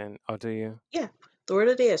session. Oh, do you? Yeah, the word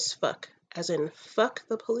of the day is fuck, as in fuck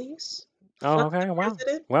the police, Oh, fuck the okay. Wow.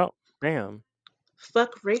 president, Well, bam.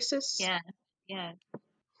 fuck racists. Yes. Yes.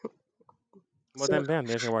 Well, So, then, bam.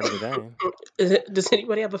 There's your word of the day. does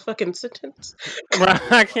anybody have a fucking sentence? Right,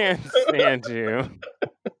 I can't stand you.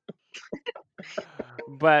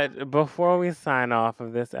 But before we sign off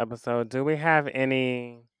of this episode, do we have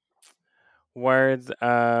any words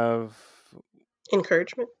of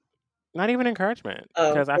Encouragement. not even encouragement,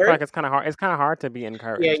 Oh, because I feel word. like it's kind of hard. It's kind of hard to be Yeah,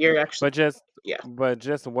 encouraged, you're actually, but just, yeah, but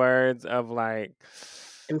just words of like,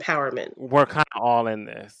 empowerment. we're kind of all in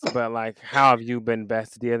this, but like, how have you been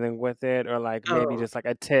best dealing with it, or like maybe Oh, just like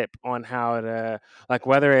a tip on how to, like,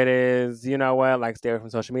 whether it is, you know what, like stay away from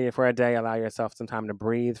social media for a day, allow yourself some time to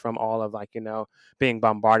breathe from all of, like, being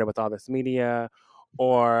bombarded with all this media,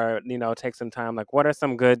 or take some time. Like, what are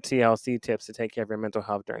some good TLC tips to take care of your mental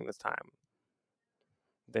health during this time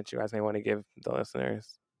that you guys may want to give the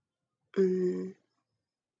listeners? mm,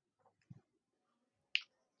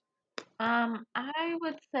 I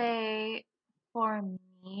would say for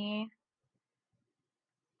me,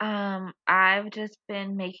 I've just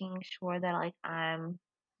been making sure that like I'm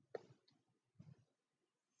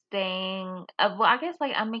staying well, I guess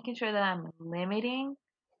like I'm making sure that I'm limiting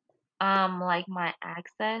like my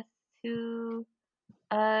access to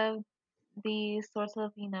uh these sorts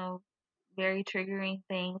of, very triggering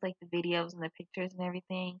things like the videos and the pictures and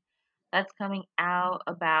everything that's coming out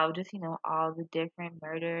about just, all the different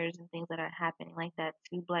murders and things that are happening like that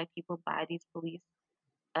to black people by these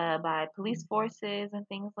by police forces and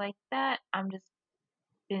things like that. I'm just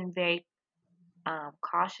been very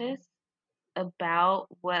cautious about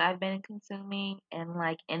what I've been consuming and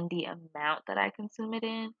like in the amount that I consume it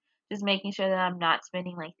in. Just making sure that I'm not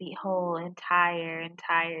spending like the whole entire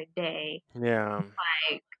day Yeah.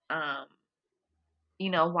 like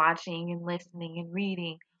watching and listening and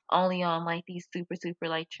reading only on like these super super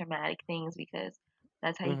like traumatic things, because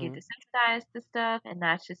that's how you get Hmm. desensitized to stuff, and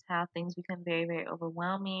that's just how things become very very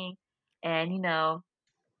overwhelming, and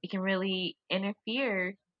it can really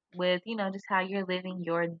interfere with just how you're living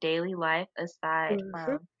your daily life aside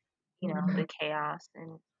mhm, from the chaos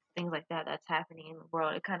and things like that that's happening in the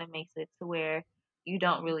world. It kind of makes it to where you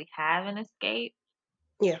don't really have an escape.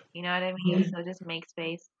 yeah, You know what I mean? So just make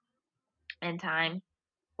space and time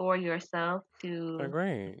for yourself to,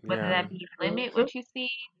 Agree. whether Yeah. that be limit mhm, what you see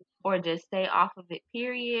or just stay off of it,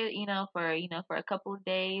 period, for for a couple of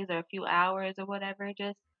days or a few hours or whatever.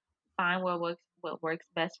 Just find what works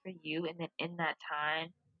best for you, and then in that time,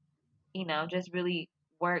 just really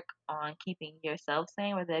work on keeping yourself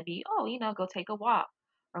sane, whether that be, oh, go take a walk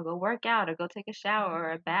or go work out or go take a shower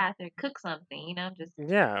or a bath or cook something, just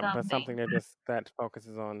Yeah, but something. something that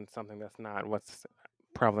focuses on something that's not what's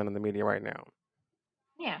prevalent in the media right now.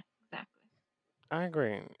 Yeah, exactly. I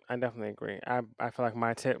agree. I definitely agree. I feel like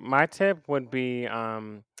my tip would be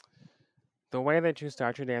the way that you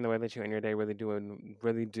start your day and the way that you end your day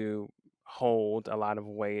really do hold a lot of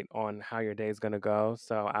weight on how your day is going to go.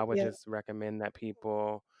 So I would yeah, just recommend that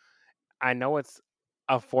people, I know it's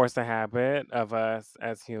a force of habit of us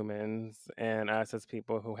as humans and us as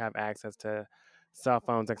people who have access to cell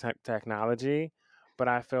phones and technology, but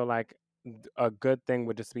I feel like a good thing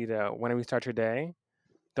would just be to, whenever you start your day,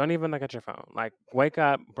 Don't even look at your phone. Like, wake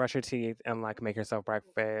up, brush your teeth, and like make yourself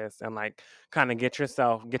breakfast, and like kind of get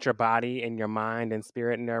your body and your mind and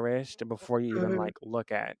spirit nourished before you even Mhm. like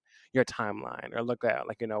look at your timeline or look at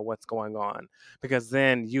like what's going on, because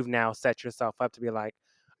then you've now set yourself up to be like,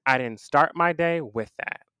 I didn't start my day with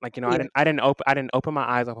that. Like, Yeah. I didn't open my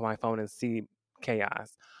eyes, open my phone, and see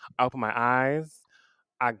chaos. I opened my eyes.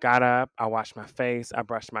 I got up, I washed my face, I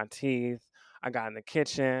brushed my teeth, I got in the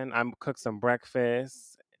kitchen, I cooked some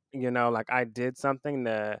breakfast. Like I did something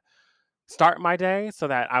to start my day so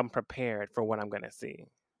that I'm prepared for what I'm going to see.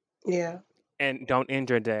 Yeah. And don't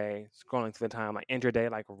end your day scrolling through the time. Like, end your day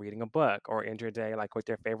like reading a book, or end your day like with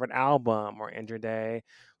your favorite album, or end your day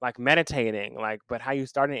like meditating. Like, but how you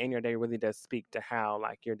start and end your day really does speak to how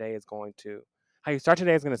like your day is going to. How you start your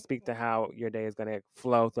day is going to speak to how your day is going to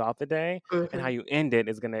flow throughout the day, and how Mhm. you end it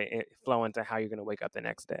is going to flow into how you're going to wake up the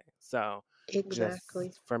next day. So, just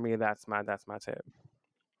Exactly. for me, that's my tip.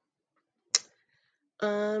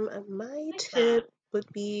 My Like that. tip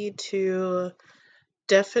would be to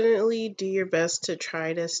definitely do your best to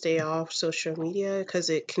try to stay off social media because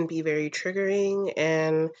it can be very triggering,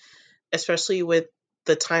 and especially with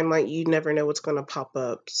the timeline, you never know what's going to pop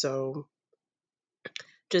up. So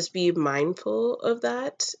just be mindful of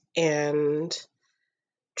that and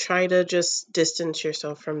try to just distance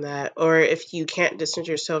yourself from that. Or if you can't distance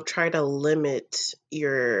yourself, try to limit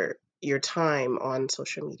your time on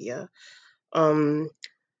social media. Um,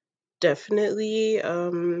 Definitely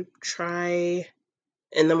try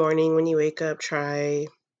in the morning when you wake up, try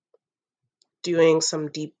doing some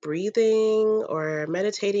deep breathing or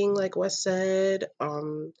meditating, like Wes said.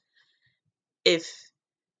 If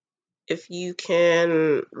if you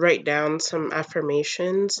can write down some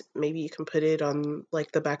affirmations, maybe you can put it on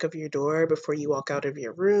like the back of your door before you walk out of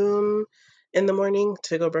your room in the morning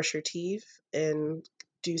to go brush your teeth and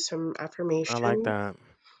do some I like affirmation. that.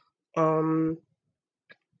 Um,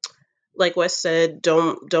 like Wes said,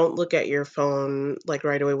 don't look at your phone like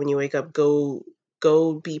right away when you wake up. Go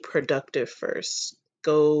be productive first.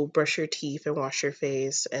 Go brush your teeth and wash your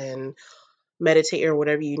face and meditate or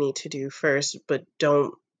whatever you need to do first, but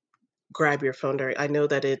don't grab your phone during. I know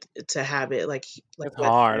that it's a habit, like It's Wes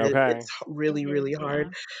hard, said, okay? it's really, It is, really hard,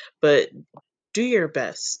 yeah. but do your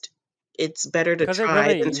best. It's better to Because it try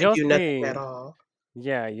really, than to you'll do nothing at see. all.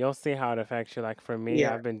 Yeah, you'll see how it affects you. Like for me,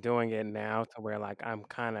 Yeah. I've been doing it now to where like I've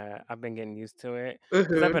been getting used to it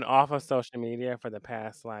because I've Mhm. been off of social media for the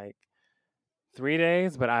past like 3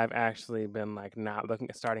 days, but I've actually been like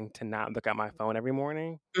starting to not look at my phone every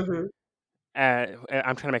morning. Mhm.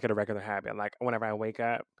 I'm trying to make it a regular habit. Like whenever I wake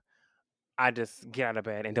up, I just get out of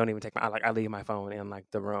bed and don't even take I leave my phone in like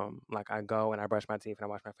the room. Like I go and I brush my teeth and I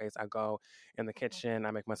wash my face. I go in the kitchen,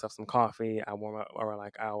 I make myself some coffee, I warm up, or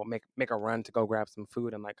like I'll make a run to go grab some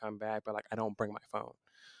food and like come back, but like I don't bring my phone.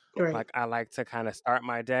 Right. Like I like to kind of start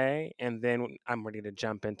my day and then I'm ready to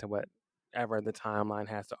jump into whatever the timeline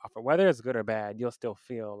has to offer. Whether it's good or bad, you'll still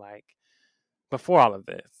feel like before all of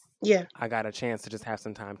this, Yeah. I got a chance to just have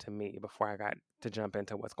some time to me before I got to jump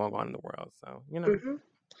into what's going on in the world. So, Mhm.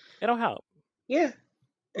 it'll help. Yeah.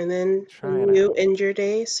 And then Try it when you out. end your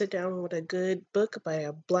day, sit down with a good book by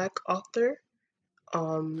a black author.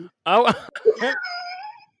 Oh,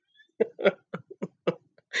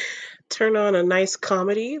 Turn on a nice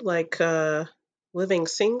comedy like Living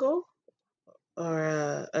Single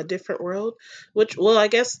or A Different World, which, well, I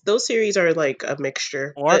guess those series are like a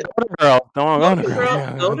mixture, or but Golden Girls. Don't want Golden Golden Girls. Girl,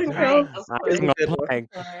 Yeah. Golden Right, Girls of I is course. a ain't good gonna one. play.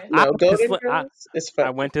 Of course. I No, went to Golden sleep. Girls is fun. I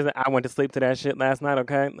went to sleep to that shit last night.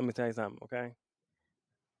 Okay, let me tell you something. Okay,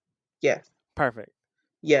 Yes, perfect.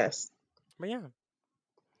 yes. But yeah,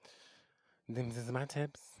 these are my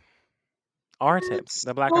tips. Our tips, Tips,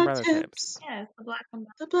 the Black our Umbrella tips. tips, Yes, the black and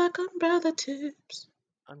the Black Umbrella tips.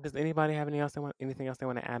 Does anybody have anything else they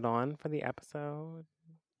want to add on for the episode?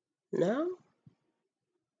 No,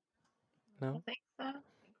 I No. think so. I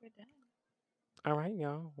think we're done. All right,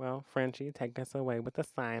 y'all. Well, Frenchie, take us away with the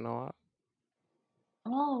sign off.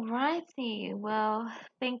 All righty. Well,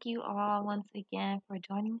 thank you all once again for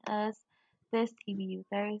joining us this TBU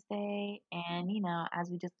Thursday. And, as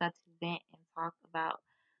we just got to vent and talk about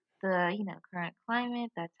the, current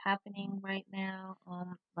climate that's happening right now,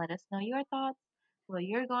 let us know your thoughts, what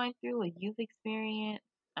you're going through, what you've experienced,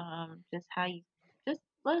 just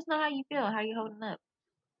let us know how you feel, how you're holding up.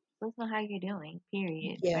 Let us know how you're doing,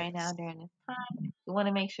 period, right now yes, during this time. We want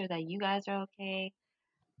to make sure that you guys are okay.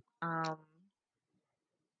 Um,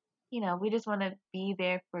 we just want to be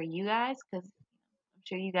there for you guys because I'm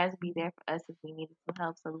sure you guys would be there for us if we needed some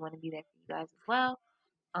help. So we want to be there for you guys as well.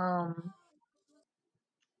 Um,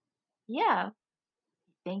 yeah,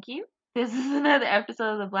 thank you. This is another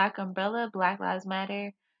episode of the Black Umbrella, Black Lives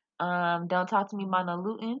Matter. Don't talk to me about no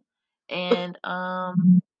looting. And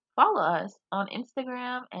follow us on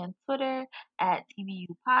Instagram and Twitter at TBU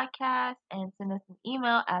Podcast, and send us an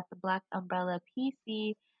email at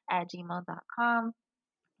theblackUmbrellaPC@gmail.com.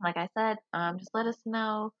 Like I said, just let us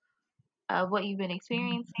know what you've been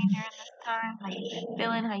experiencing during this time, how you've been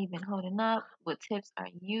feeling, how you've been holding up, what tips are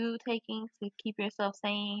you taking to keep yourself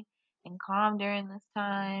sane and calm during this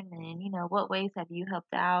time, and what ways have you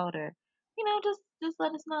helped out, or just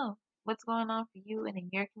let us know what's going on for you and in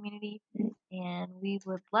your community, and we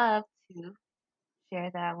would love to share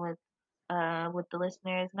that with the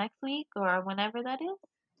listeners next week or whenever that is.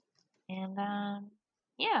 And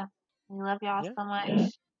yeah, we love y'all Yeah. so much.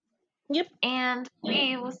 Yep. And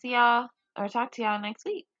we will see y'all or talk to y'all next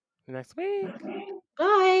week. Next week.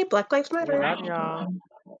 Bye. Black Lives We Matter. love y'all.